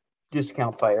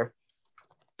discount fire.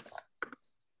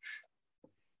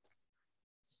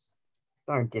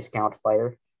 Darn discount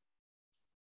fire.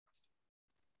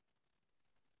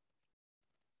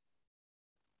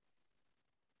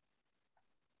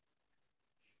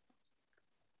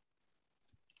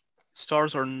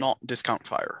 Stars are not discount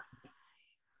fire.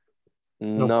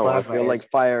 No, I plasma feel like is.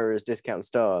 fire is discount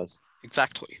stars.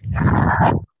 Exactly.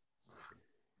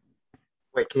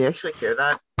 Wait, can you actually hear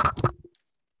that?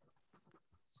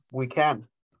 We can.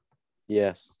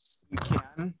 Yes. You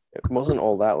can? It wasn't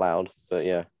all that loud, but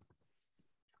yeah.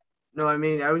 No, I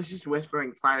mean, I was just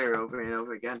whispering fire over and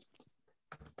over again.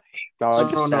 No, I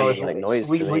just no, sounded no, like noise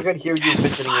we to me. could hear you visiting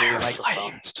with your Fire, microphone.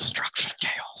 flames, destruction,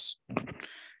 chaos.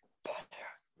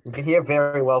 We can hear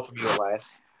very well from you,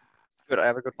 Elias. Good, I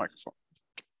have a good microphone.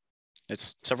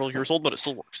 It's several years old, but it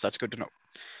still works. That's good to know.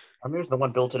 I'm using the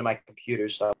one built into my computer,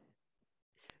 so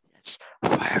It's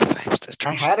fire, flames, I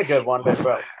destruction. had a good one, but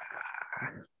bro,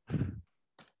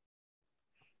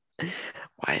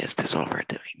 Why is this what we're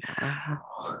doing now?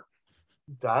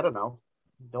 I don't know.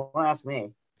 Don't ask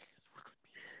me.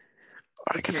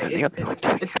 Okay,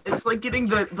 it's like getting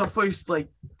the first like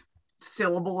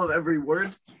syllable of every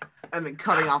word and then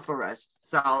cutting off the rest.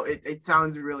 So it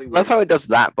sounds really weird. I love how it does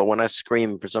that, but when I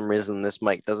scream, for some reason, this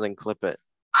mic doesn't clip it.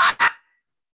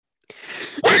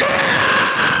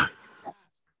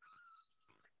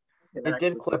 It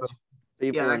did clip it.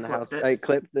 People in the house. It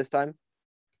clipped this time?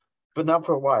 But not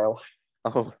for a while.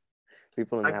 Oh,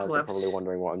 people in the house are probably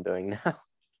wondering what I'm doing now.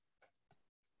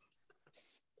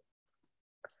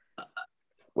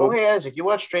 Oh, hey, Isaac, you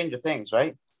watch Stranger Things,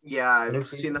 right? Yeah, I've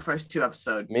seen the first 2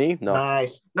 episodes. Me? No.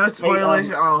 Nice. No spoilers,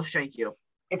 or I'll shank you.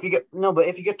 If you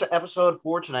get to episode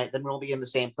 4 tonight, then we'll be in the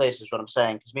same place, is what I'm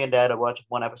saying. Because me and Dad are watching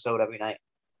 1 episode every night.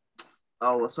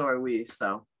 Oh, well, so are we,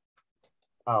 so.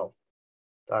 Oh,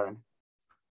 darn.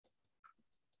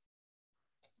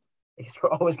 I guess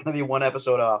we're always going to be 1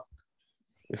 episode off.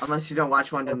 Unless you don't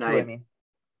watch one tonight.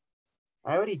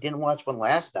 I already didn't watch one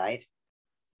last night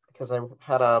because I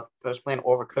was playing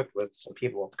Overcooked with some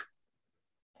people.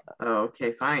 Oh,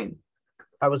 okay, fine.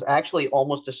 I was actually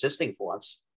almost assisting for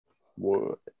once.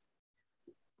 What?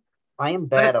 I am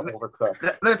bad at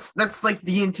Overcooked. That's like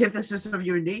the antithesis of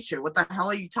your nature. What the hell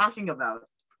are you talking about?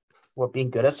 What,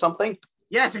 being good at something?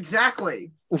 Yes,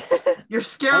 exactly. You're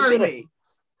scaring me.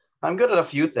 I'm good at a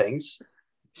few things.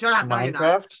 Shut up,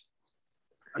 Minecraft.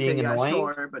 Being okay, yeah, annoying.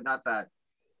 sure, but not that.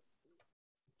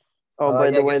 Oh,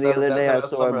 by the way, the other day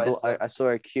I saw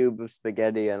a cube of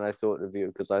spaghetti and I thought of you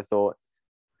because I thought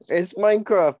it's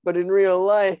Minecraft, but in real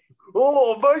life.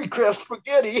 Oh, Minecraft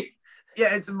spaghetti.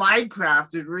 Yeah, it's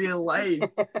Minecraft in real life.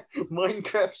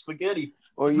 Minecraft spaghetti.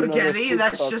 Or spaghetti,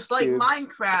 that's just like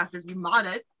Minecraft if you mod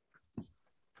it.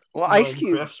 Well, ice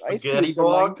cubes. Ice cubes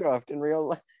are Minecraft in real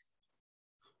life.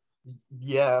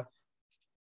 Yeah.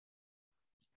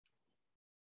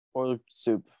 Or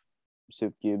soup.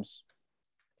 Soup cubes.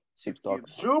 Soup stock.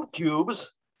 Soup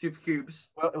cubes? Soup cubes.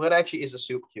 Well, what actually is a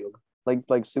soup cube?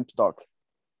 Like soup stock.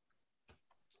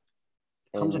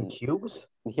 Comes in cubes?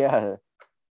 Yeah.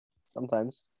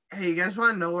 Sometimes. Hey, you guys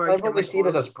want to know where I've only seen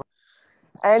it as...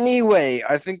 Anyway,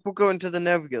 I think we'll go into the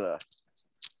nebula.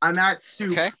 I'm at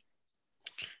soup. Okay.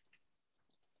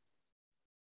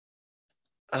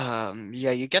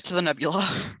 Yeah, you get to the nebula.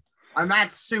 I'm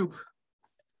at soup.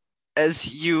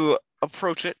 As you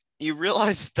approach it, you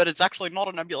realize that it's actually not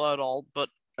a nebula at all, but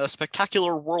a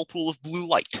spectacular whirlpool of blue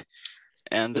light.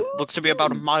 And it looks to be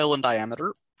about 1 mile in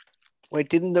diameter. Wait,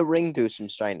 didn't the ring do some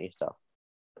shiny stuff?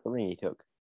 The ring he took.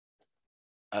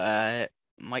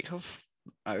 Might have.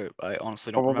 I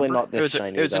honestly don't Probably remember. Not this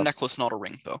shiny. It was a necklace, not a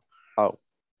ring, though. Oh.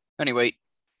 Anyway,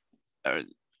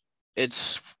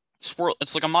 it's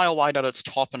like 1 mile wide at its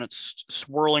top, and it's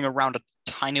swirling around a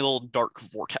tiny little dark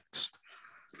vortex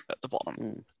at the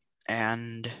bottom.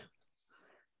 And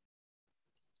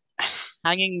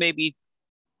hanging maybe,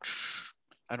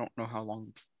 I don't know how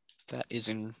long that is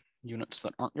in units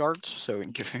that aren't yards, so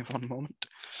give me 1 moment.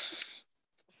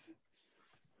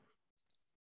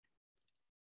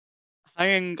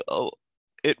 Hanging,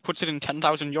 it puts it in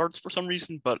 10,000 yards for some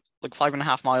reason, but like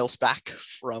 5.5 miles back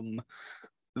from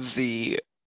the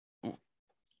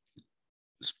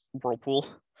whirlpool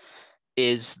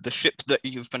is the ship that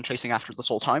you've been chasing after this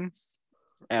whole time,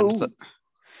 and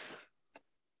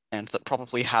that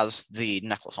probably has the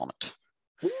necklace on it.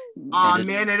 Aw,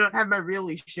 man, I don't have my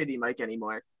really shitty mic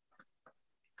anymore.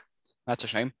 That's a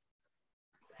shame.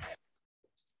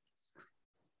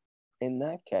 In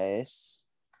that case...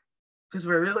 Because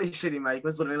my really shitty mic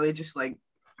was literally just like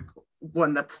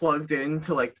one that plugged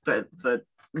into like the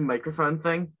microphone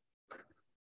thing.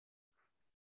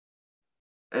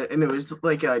 And it was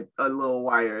like a little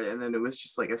wire, and then it was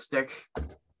just like a stick.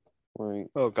 Right.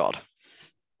 Oh, God.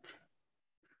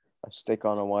 A stick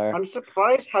on a wire. I'm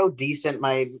surprised how decent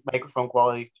my microphone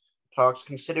quality talks,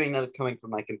 considering that it's coming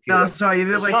from my computer. No, sorry,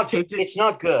 it's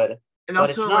not good. And but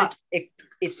also, it's not.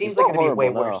 It seems like it'd be way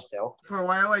worse still. For a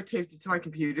while, I taped it to my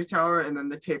computer tower, and then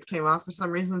the tape came off for some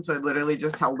reason, so I literally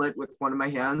just held it with one of my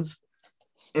hands,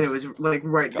 and it was like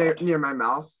right there near my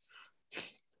mouth.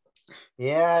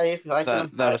 Yeah,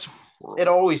 that is. It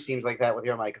always seems like that with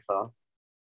your microphone.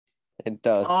 It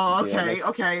does. Oh, okay,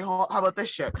 okay. How about this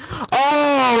shit?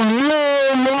 Oh,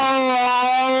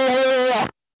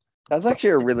 that's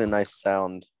actually a really nice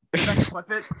sound. Did I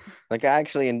clip it? Like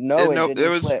actually, it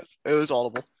was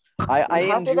audible. I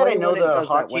enjoy that I know the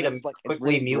hotkey to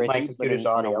quickly mute my computer's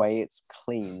audio. In a way, it's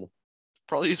clean.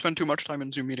 Probably you spend too much time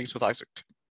in Zoom meetings with Isaac.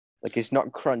 Like it's not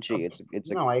crunchy.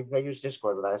 I use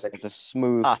Discord with Isaac. It's a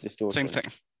smooth distortion. Same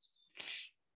thing.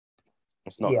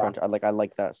 It's not crunchy. I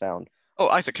like that sound. Oh,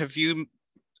 Isaac, have you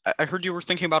I heard you were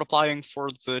thinking about applying for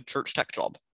the church tech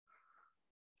job.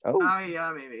 Oh,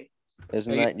 yeah, maybe.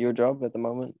 isn't that your job at the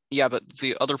moment? Yeah, but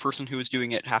the other person who is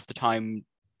doing it half the time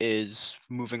is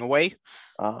moving away.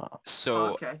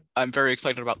 So Okay. I'm very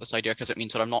excited about this idea because it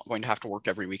means that I'm not going to have to work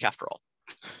every week after all.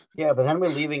 Yeah, but then we're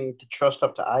leaving the trust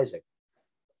up to Isaac.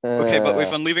 Okay, but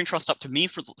we've been leaving trust up to me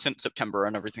since September,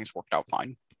 and everything's worked out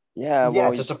fine. Yeah, Yeah,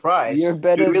 it's a surprise. You're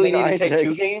better Do we really than need to take Isaac.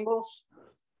 2 gambles?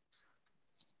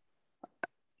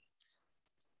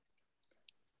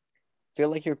 Feel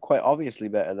like you're quite obviously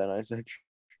better than Isaac.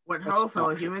 Hello,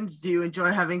 fellow humans. Do you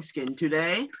enjoy having skin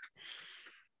today?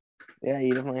 Yeah,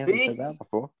 you definitely haven't said that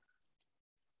before.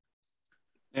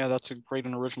 Yeah, that's a great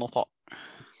and original thought.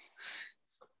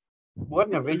 What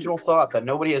an original thought that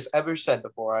nobody has ever said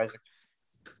before, Isaac.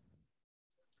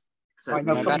 I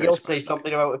know somebody else say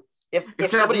something about if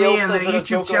somebody else says that a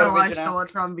joke about I stole it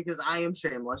from because I am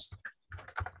shameless.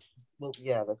 Well,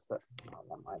 yeah, that's that. Oh,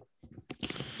 never mind.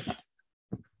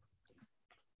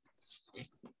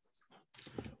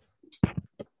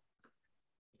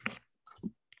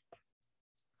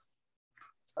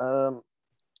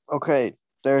 Okay,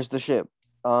 there's the ship.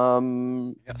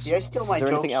 Yes. Yeah, I steal my is there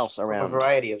jokes anything else from around? a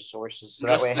variety of sources, so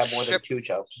that way I have more than 2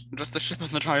 jokes. Just the ship and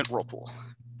the giant whirlpool.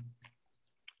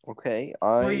 Okay,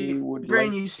 I would Brain,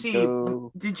 like you to see,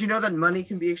 go... did you know that money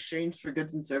can be exchanged for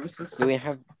goods and services? Do we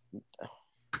have...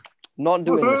 Not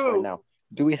doing this right now.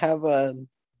 Do we have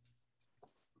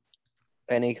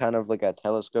any kind of like a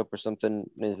telescope or something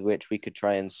with which we could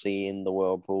try and see in the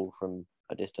whirlpool from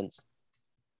a distance?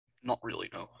 Not really,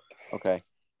 no. Okay.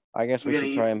 I guess we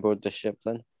should try and board the ship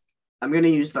then. I'm going to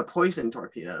use the poison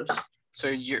torpedoes. So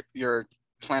you're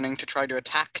planning to try to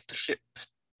attack the ship,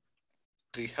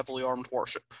 the heavily armed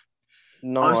warship?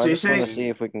 No, I just want to see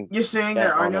if we can. You're saying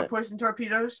there are no poison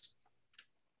torpedoes?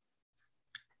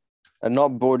 And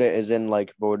not board it as in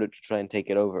like board it to try and take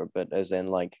it over, but as in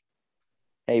like,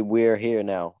 hey, we're here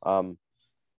now.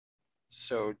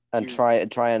 So and try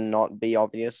and not be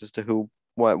obvious as to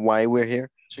why we're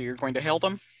here. So you're going to hail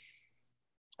them?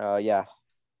 Yeah.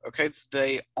 Okay,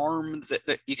 they arm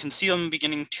that you can see them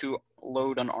beginning to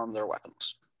load and arm their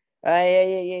weapons.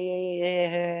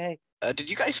 Hey. Did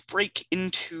you guys break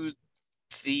into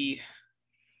the?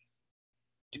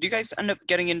 Did you guys end up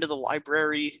getting into the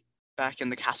library back in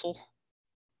the castle?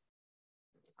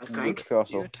 I think.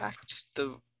 You attacked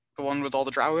the one with all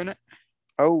the drow in it.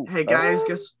 Oh. Hey guys,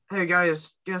 guess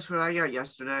what I got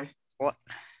yesterday? What?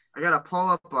 I got a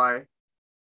pull-up bar.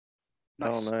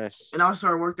 Nice. Oh, nice. And also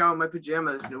I worked out in my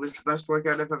pajamas, and it was the best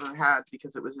workout I've ever had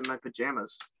because it was in my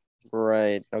pajamas.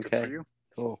 Right. Okay. Good for you.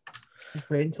 Cool.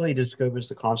 Wait until he discovers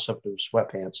the concept of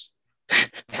sweatpants.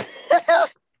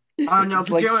 Oh no,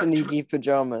 like sneaky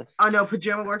pajamas. Oh no,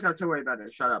 pajama workouts are way better.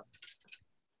 Shut up.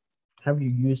 Have you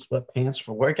used sweatpants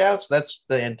for workouts? That's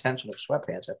the intention of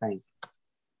sweatpants, I think.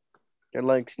 They're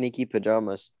like sneaky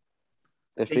pajamas.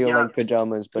 They feel like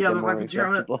pajamas, but they're more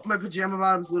acceptable. My pajama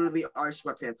bottoms literally are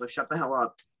sweatpants, so shut the hell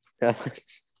up.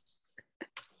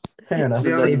 Fair enough.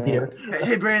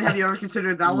 Hey, Brandon, have you ever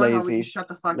considered that one? How will you shut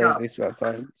the fuck up? Lazy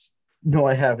sweatpants. No,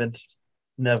 I haven't.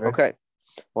 Never. Okay.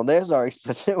 Well, there's our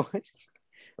explicit ways.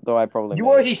 Though I probably you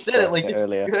already said it like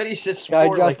earlier. You already said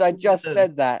sport. I just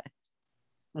said that.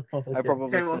 Okay. I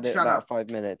probably said it about 5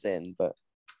 minutes in, but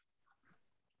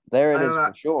there it is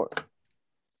for sure.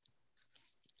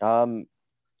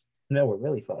 No, we're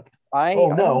really fucked. I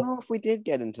don't know if we did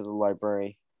get into the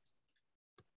library.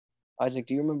 Isaac,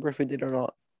 do you remember if we did or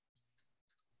not?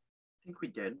 I think we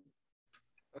did.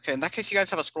 Okay, in that case, you guys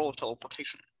have a scroll of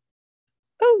teleportation.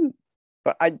 Oh,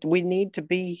 but we need to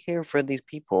be here for these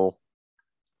people.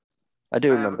 I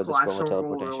do remember the scroll of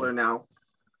teleportation. Now.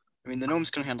 I mean, the gnomes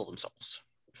can handle themselves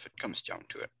if it comes down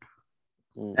to it.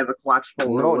 I have a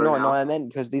collapsible No, I meant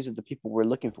because these are the people we're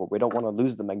looking for. We don't want to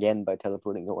lose them again by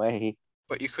teleporting away.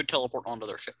 But you could teleport onto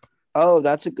their ship. Oh,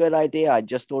 that's a good idea. I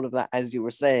just thought of that as you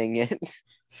were saying it.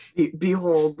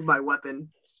 Behold my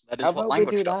weapon. That is what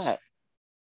language does. That?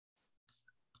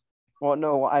 Well,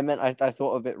 no, I meant I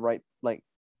thought of it right, like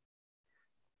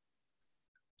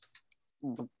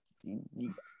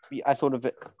I thought of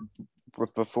it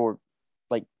before,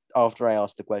 like after I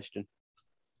asked the question.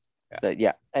 Yeah. But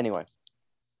yeah, anyway.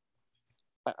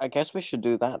 I guess we should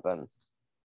do that then.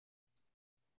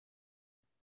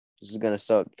 This is going to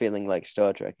start feeling like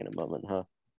Star Trek in a moment, huh?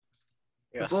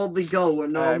 Yes. Boldly go where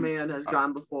no man has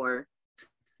gone before.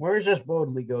 Where is this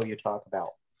boldly go you talk about?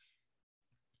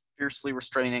 Fiercely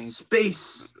restraining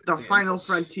space, the final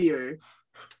frontier.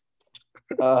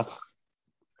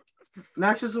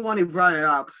 Max is the one who brought it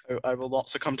up. I will not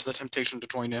succumb to the temptation to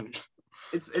join in.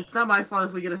 It's not my fault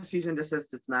if we get a cease and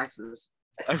desist. It's Max's.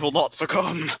 I will not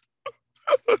succumb.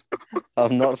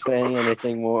 I'm not saying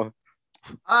anything more.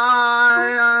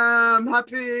 I am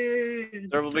happy.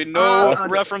 There will be no Uh,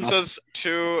 references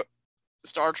to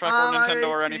Star Trek or Nintendo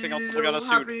or anything else. I got a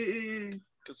suit.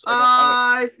 Because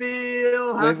I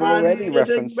feel happy. We've already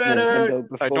referenced Nintendo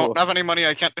before. I don't have any money.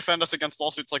 I can't defend us against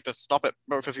lawsuits like this. Stop it,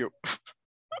 both of you.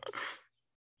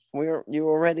 You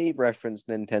already referenced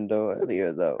Nintendo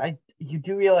earlier, though. You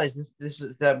do realize this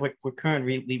is that we're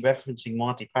currently referencing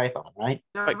Monty Python, right?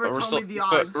 Never But tell me the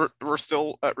odds. we're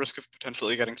still at risk of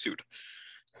potentially getting sued.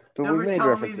 But Never we made tell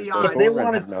me references the before odds. If they and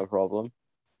wanted- had no problem.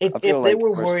 If feel they like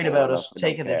were Chris worried will about enough us to don't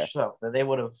taking their care. stuff, then they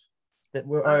would have. That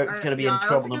we're going to be in I don't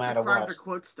trouble think no it's matter a crime what. to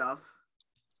quote stuff.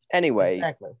 Anyway,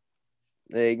 Exactly.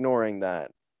 ignoring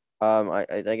that,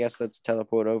 I guess let's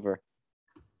teleport over.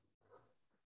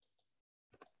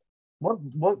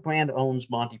 What brand owns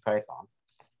Monty Python?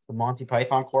 The Monty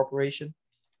Python Corporation?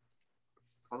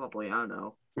 Probably, I don't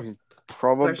know.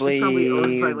 Probably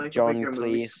owned by, like, a John bigger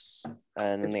movie Cleese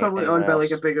and It's probably anyone owned by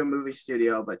like else. a bigger movie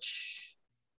studio, but shh.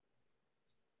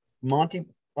 Monty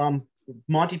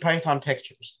Python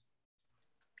Pictures.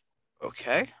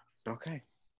 Okay. Okay.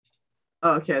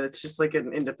 Oh, okay, that's just like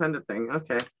an independent thing.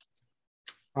 Okay.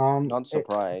 Not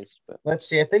surprised, but Let's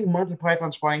see. I think Monty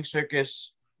Python's Flying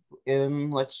Circus.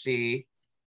 Let's see.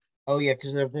 Oh yeah,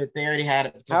 because they already had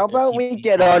it. how about we TV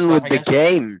get stuff, on with I the guess.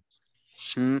 game?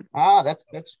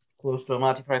 That's close to a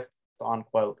Monty Python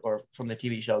quote or from the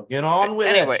TV show. Get on with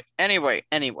it. Anyway.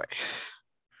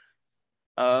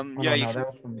 Oh, yeah, no, that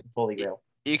was from the Holy Grail.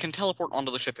 you can teleport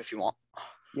onto the ship if you want.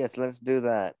 Yes, let's do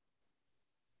that.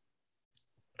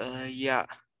 Yeah.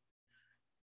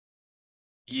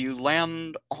 You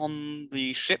land on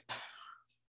the ship.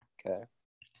 Okay.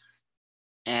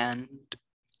 And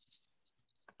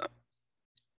I'm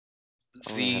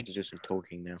gonna have to do some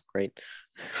talking now. Great.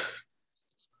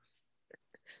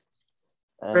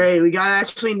 Hey, we gotta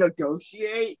actually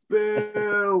negotiate.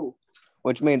 Boo!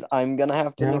 Which means I'm gonna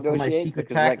have to Now for my negotiate secret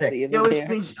because tactic. Lexi Yo, isn't which here.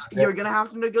 means you're gonna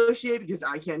have to negotiate because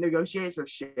I can't negotiate for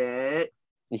shit.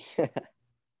 Yeah.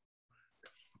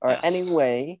 All right. Yes.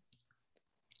 Anyway,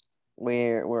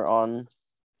 we're on,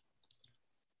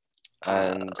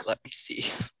 and let me see.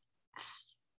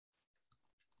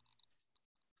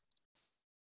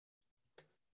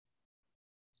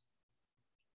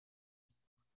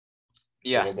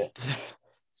 Yeah. little bit.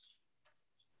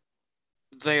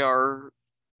 They are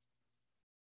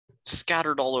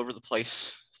scattered all over the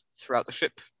place throughout the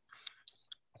ship.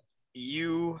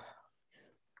 You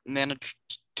managed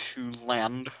to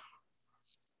land.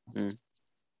 Hold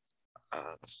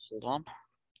on.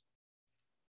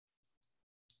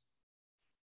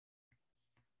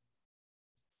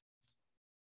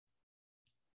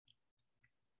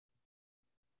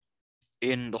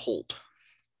 In the hold.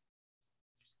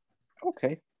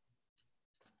 okay.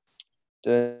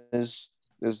 Does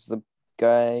the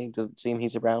guy, does it seem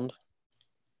he's around?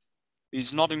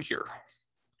 He's not in here.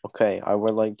 Okay, I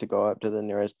would like to go up to the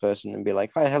nearest person and be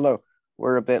like, "Hi, hello.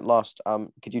 We're a bit lost.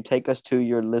 Could you take us to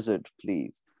your lizard,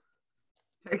 please?"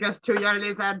 Take us to your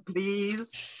lizard,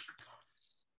 please.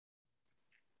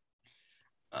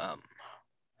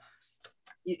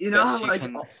 You know yes, how you like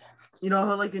can- you know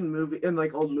how like in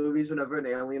like old movies, whenever an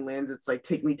alien lands, it's like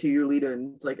take me to your leader,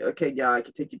 and it's like okay, yeah, I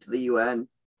can take you to the UN.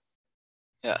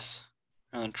 Yes.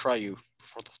 And then try you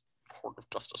before the Court of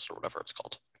Justice or whatever it's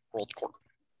called. World Court.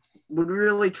 Would we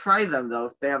really try them though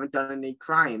if they haven't done any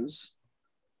crimes?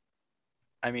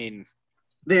 I mean,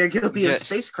 They are guilty Yeah. of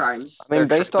space crimes. I mean,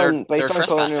 They're based on they're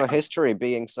colonial trespassing. history,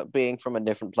 being from a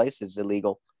different place is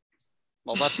illegal.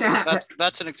 well,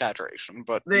 that's an exaggeration,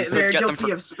 but They're you could get them guilty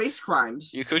for of space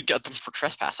crimes you could get them for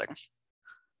trespassing.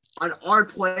 on our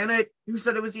planet. Who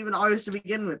said it was even ours to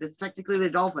begin with? It's technically the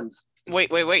dolphins. Wait.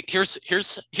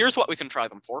 Here's what we can try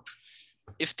them for.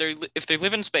 If they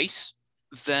live in space,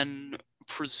 then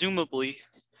presumably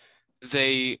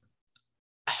they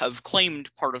have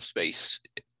claimed part of space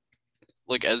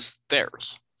like as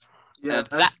theirs. Yeah, And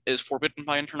that is forbidden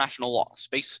by international law.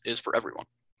 Space is for everyone.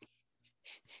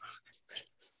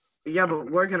 yeah, but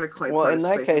we're gonna claim. Well, part in of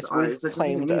that space case, as we've ours. That doesn't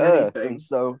claimed mean Earth, anything. and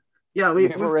so Yeah,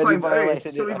 we've already claimed Earth,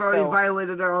 violated so it we've already ourselves.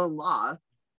 violated our own law.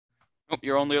 Nope,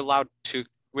 you're only allowed to.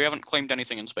 We haven't claimed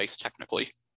anything in space technically.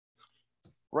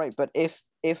 right. But if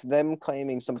them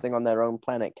claiming something on their own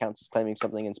planet counts as claiming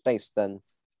something in space, then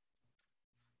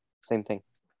same thing.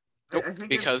 Nope, I think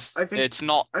because I think- it's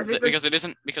not. I think because it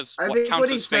isn't. Because I what think counts what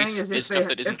as he's space saying is is stuff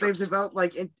that if isn't they've Earth. developed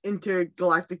like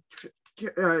intergalactic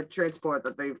transport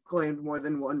that they've claimed more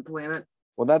than one planet.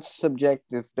 Well, that's a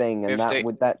subjective thing, and If that they-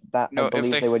 would that No, I if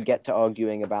believe they- they would get to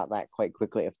arguing about that quite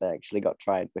quickly if they actually got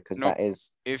tried, because Nope. that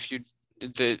is If you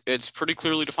It's pretty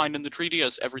clearly defined in the treaty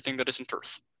as everything that isn't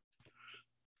Earth.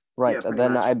 Right, Yeah, and pretty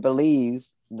then much. I believe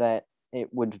that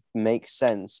it would make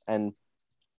sense, and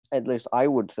at least I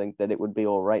would think that it would be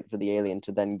all right for the alien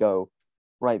to then go,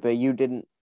 right, but you didn't,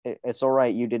 it's all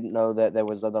right, you didn't know that there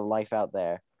was other life out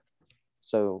there.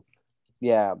 So,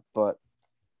 yeah, but,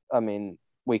 I mean,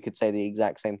 we could say the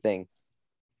exact same thing,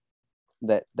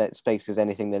 that space is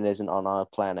anything that isn't on our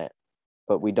planet,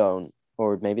 but we don't,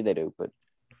 or maybe they do, but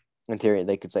in theory,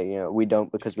 they could say, we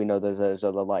don't because we know there's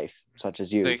other life, such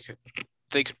as you.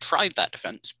 They could try that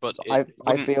defense, but So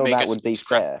I feel that would be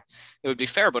fair. It would be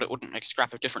fair, but it wouldn't make a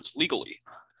scrap of difference legally.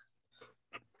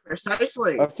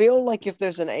 Precisely. I feel like if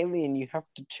there's an alien, you have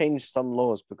to change some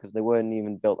laws because they weren't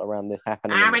even built around this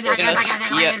happening.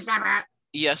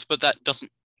 Yes, but that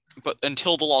doesn't. But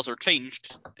until the laws are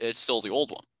changed, it's still the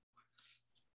old one.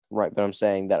 Right, but I'm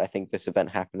saying that I think this event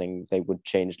happening, they would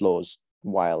change laws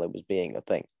while it was being a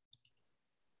thing.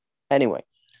 Anyway,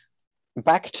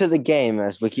 back to the game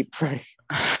as we keep praying.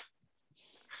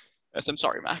 Yes, I'm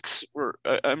sorry, Max.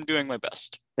 I'm doing my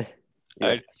best.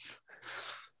 Yeah.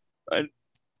 I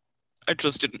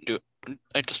just didn't do it.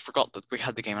 I just forgot that we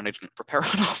had the game and I didn't prepare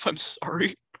enough. I'm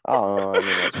sorry. Oh, no, I mean,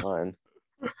 that's fine.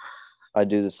 I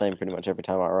do the same pretty much every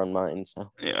time I run mine,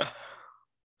 so. Yeah.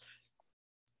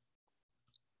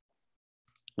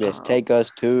 Yes, take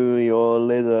us to your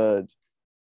lizard.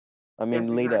 I mean,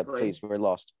 Yes, leader, exactly. please, we're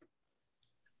lost.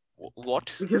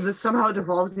 What? Because it somehow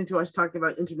devolved into us talking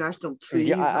about international treaties.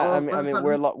 Yeah, I mean,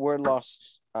 we're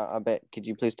lost a bit. Could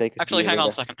you please take us? Actually, to hang on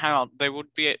a second. Hang on.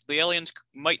 The aliens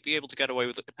might be able to get away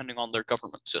with it depending on their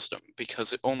government system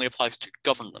because it only applies to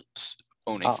governments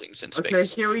owning things in space. Okay,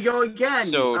 here we go again.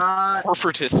 So a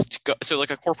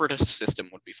corporatist system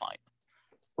would be fine.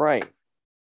 Right.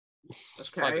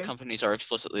 Okay. Private companies are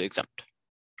explicitly exempt.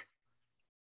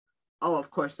 Oh, of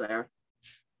course they are.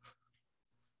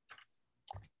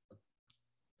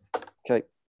 Okay.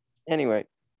 Anyway,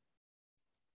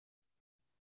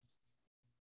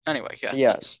 yeah.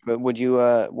 Yes, but would you?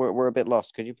 We're a bit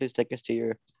lost. Could you please take us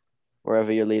to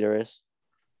wherever your leader is,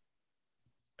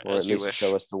 or at least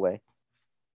show us the way?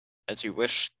 As you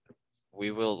wish. We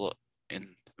will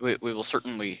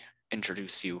certainly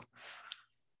introduce you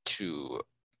to.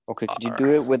 Okay, could you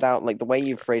do it without the way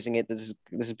you're phrasing it? This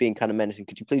is being kind of menacing.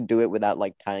 Could you please do it without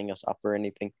tying us up or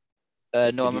anything?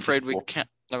 No, I'm afraid we can't.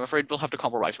 I'm afraid we'll have to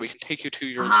compromise. We can take you to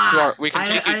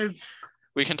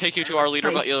we can take you to our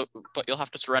leader, but you'll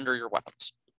have to surrender your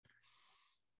weapons.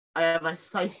 I have a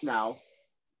scythe now.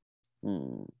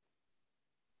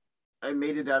 I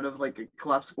made it out of a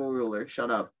collapsible ruler.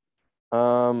 Shut up.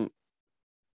 How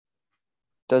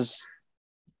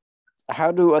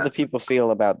do other people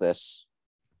feel about this?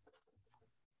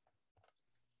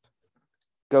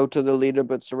 Go to the leader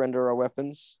but surrender our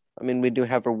weapons? I mean, we do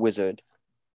have a wizard.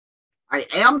 I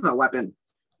am the weapon.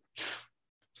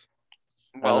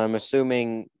 Well, and I'm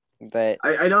assuming that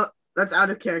I don't. That's out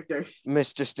of character.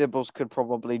 Mr. Stibbles could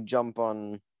probably jump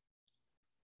on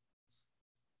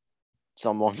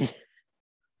someone. I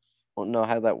don't know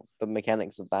how the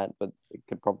mechanics of that, but it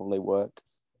could probably work.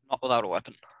 Not without a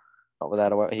weapon. Not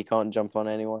without a weapon. He can't jump on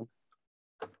anyone.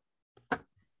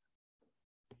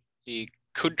 He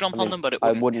could jump on them, but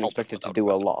I wouldn't expect it to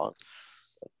do a lot.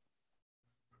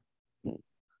 I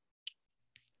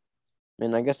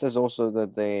mean, I guess there's also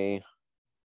that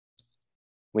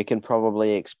we can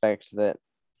probably expect that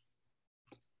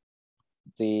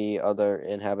the other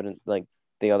inhabitant,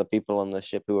 the other people on the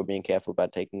ship who are being careful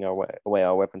about taking away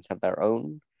our weapons, have their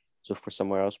own. So for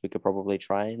somewhere else, we could probably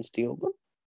try and steal them.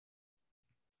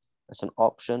 That's an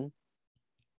option.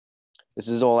 This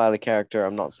is all out of character.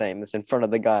 I'm not saying this in front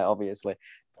of the guy, obviously.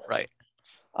 Right.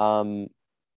 I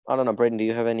don't know, Braden, do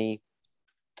you have any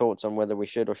thoughts on whether we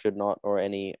should or should not, or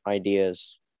any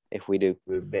ideas if we do?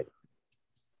 A bit.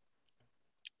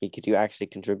 Could you actually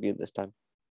contribute this time?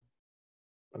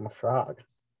 I'm a frog.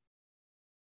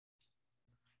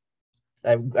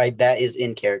 That is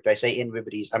in character. I say in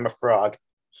Ribbities. I'm a frog.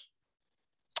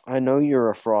 I know you're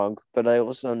a frog, but I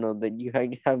also know that you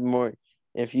have more.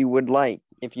 If you would like,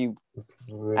 if you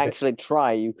actually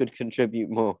try, you could contribute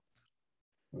more.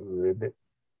 Ribbit.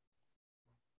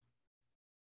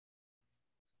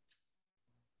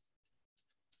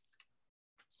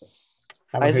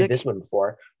 Haven't heard this one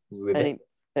before.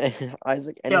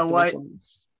 Isaac,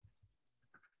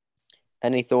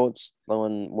 any thoughts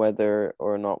on whether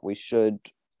or not we should,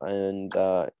 and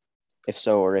if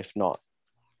so or if not,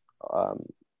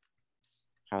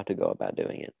 how to go about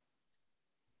doing it?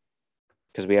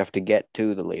 Because we have to get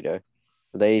to the leader.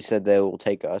 They said they will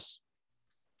take us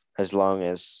as long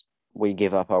as we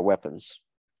give up our weapons.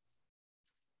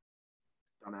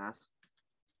 Dumbass.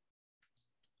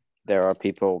 there are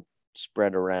people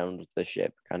spread around the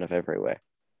ship kind of everywhere,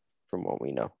 from what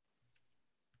we know.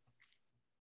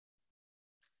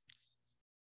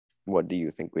 What do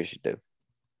you think we should do?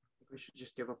 We should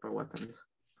just give up our weapons.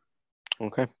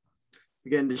 Okay.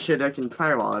 We're getting to shit, I can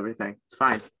firewall everything. It's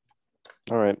fine.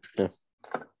 All right. Yeah.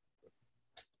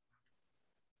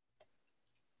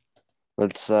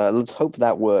 Let's hope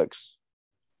that works.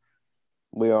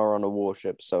 We are on a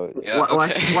warship, so Yeah,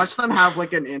 okay. watch them have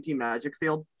like an anti-magic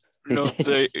field. No,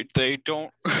 they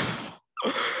don't.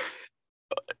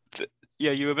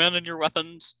 Yeah, you abandon your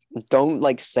weapons. Don't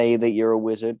like say that you're a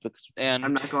wizard because And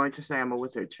I'm not going to say I'm a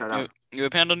wizard. Shut up. You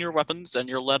abandon your weapons and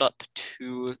you're led up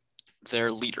to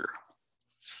their leader.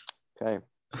 Okay.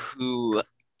 Who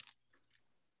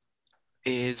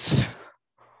is...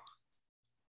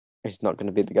 He's not going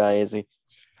to be the guy, is he?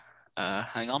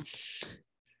 Hang on.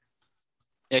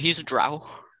 Yeah, he's a drow.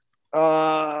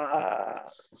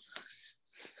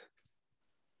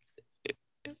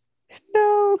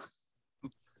 No.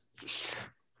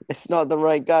 It's not the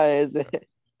right guy, is it?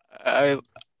 I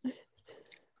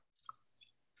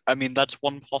mean, that's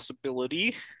one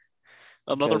possibility.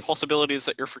 Another possibility is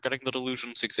that you're forgetting that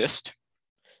illusions exist.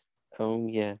 Oh,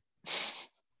 yeah.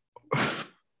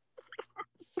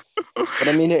 But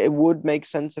I mean, it would make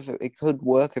sense if it could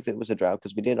work if it was a drow,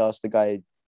 because we did ask the guy,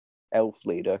 elf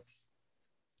leader.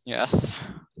 Yes.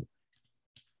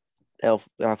 Elf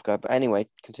guy. But anyway,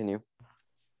 continue.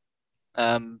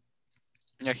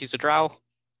 Yeah, he's a drow.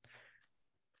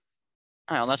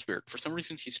 Oh, that's weird. For some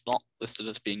reason, he's not listed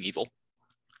as being evil.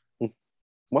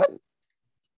 What?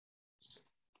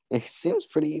 It seems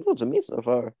pretty evil to me so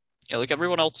far. Yeah, like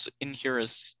everyone else in here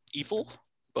is evil,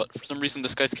 but for some reason,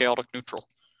 this guy's chaotic neutral.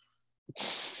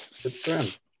 Good for him.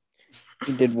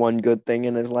 He did one good thing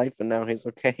in his life, and now he's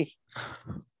okay.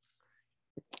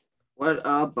 What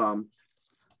a bum.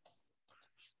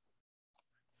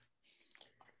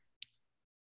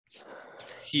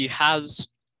 He has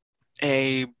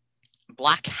a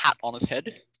black hat on his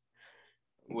head,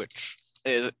 which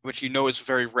you know is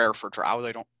very rare for drow.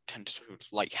 They don't tend to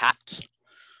like hats.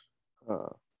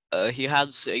 He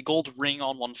has a gold ring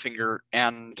on one finger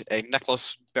and a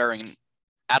necklace bearing an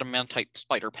adamantite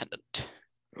spider pendant.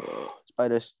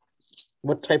 Spiders.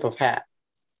 What type of hat?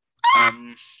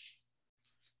 I'm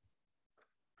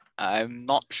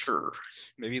not sure.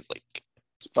 Maybe like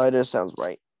Spider sounds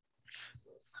right.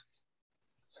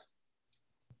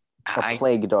 A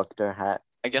plague doctor hat.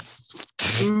 I guess.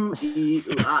 Ooh ee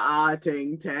ooh ah ah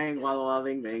ting tang walla walla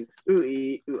bing bang. Ooh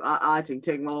ee ooh ah ah ting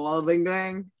tang walla walla bing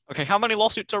bang. Okay, how many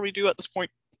lawsuits are we due at this point?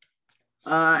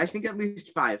 I think at least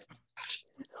 5.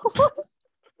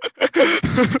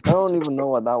 I don't even know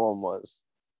what that one was.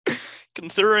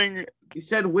 Considering You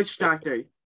said witch doctor.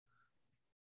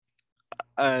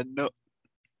 no,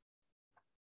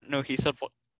 he said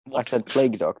what? I said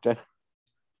plague doctor.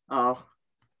 Oh.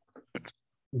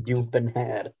 You've been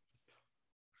had.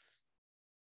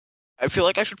 I feel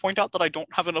like I should point out that I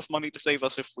don't have enough money to save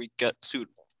us if we get sued.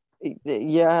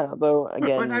 Yeah, though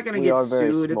again, We're not gonna we get are very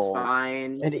sued. small. It's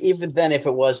fine. And even then, if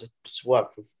it was, it's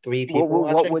what, for 3 people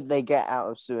What watching? would they get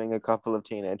out of suing a couple of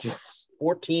teenagers?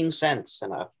 14 cents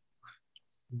and a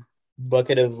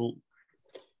bucket of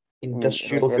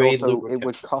industrial It grade also, lubricant. it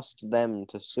would cost them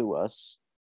to sue us.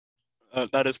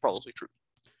 That is probably true.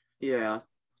 Yeah.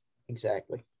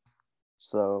 Exactly.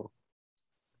 So,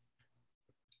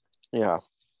 yeah.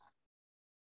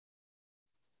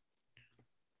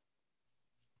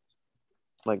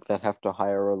 Like they'd have to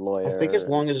hire a lawyer. I think as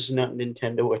long as it's not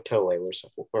Nintendo or Toei,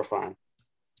 we're fine.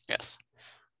 Yes.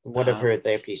 What I've heard,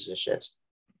 they're pieces of shit.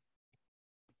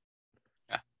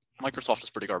 Yeah. Microsoft is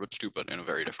pretty garbage too, but in a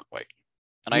very different way.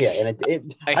 And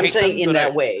I'm saying in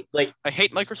that way. Like, I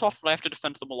hate Microsoft, but I have to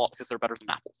defend them a lot because they're better than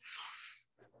Apple.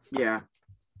 Yeah.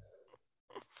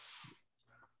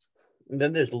 And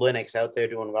then there's Linux out there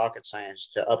doing rocket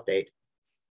science to update.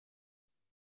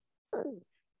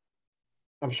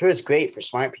 I'm sure it's great for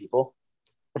smart people.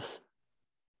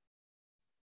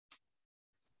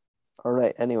 All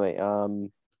right. Anyway,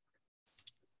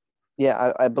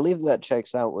 yeah, I believe that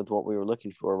checks out with what we were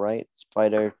looking for, right?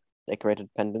 Spider decorated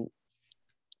pendant.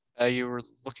 You were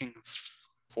looking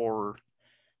for...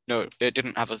 No, it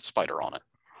didn't have a spider on it.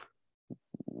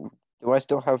 Do I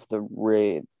still have the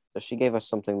ring? She gave us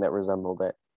something that resembled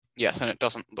it. Yes, and it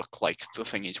doesn't look like the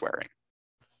thing he's wearing.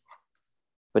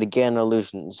 But again,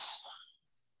 illusions.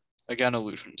 Again,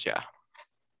 illusions, yeah.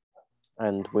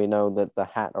 And we know that the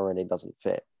hat already doesn't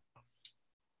fit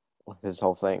with this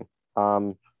whole thing.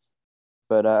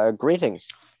 But greetings.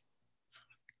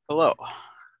 Hello.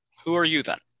 Who are you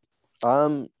then?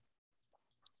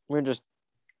 We're just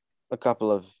a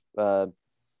couple of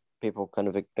people kind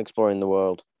of exploring the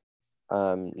world,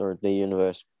 or the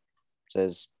universe,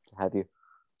 says have you.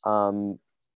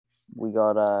 We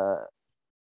got a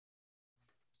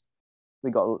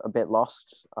bit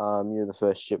lost. You're the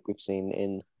first ship we've seen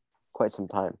in quite some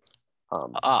time.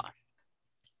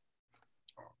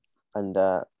 And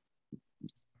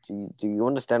do you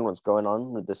understand what's going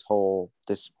on with this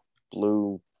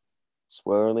blue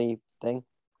swirly thing?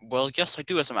 Well, yes, I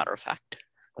do, as a matter of fact.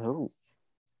 Oh.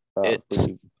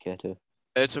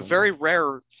 It's a very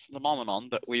rare phenomenon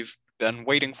that we've been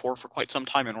waiting for quite some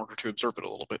time in order to observe it a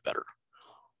little bit better.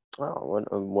 Oh,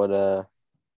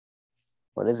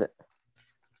 what is it?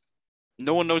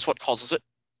 No one knows what causes it.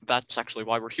 That's actually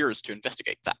why we're here, is to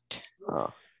investigate that.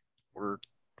 Oh.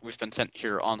 We've been sent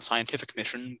here on a scientific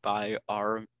mission by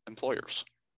our employers.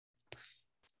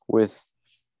 With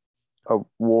a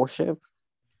warship?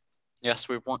 Yes,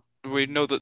 we know that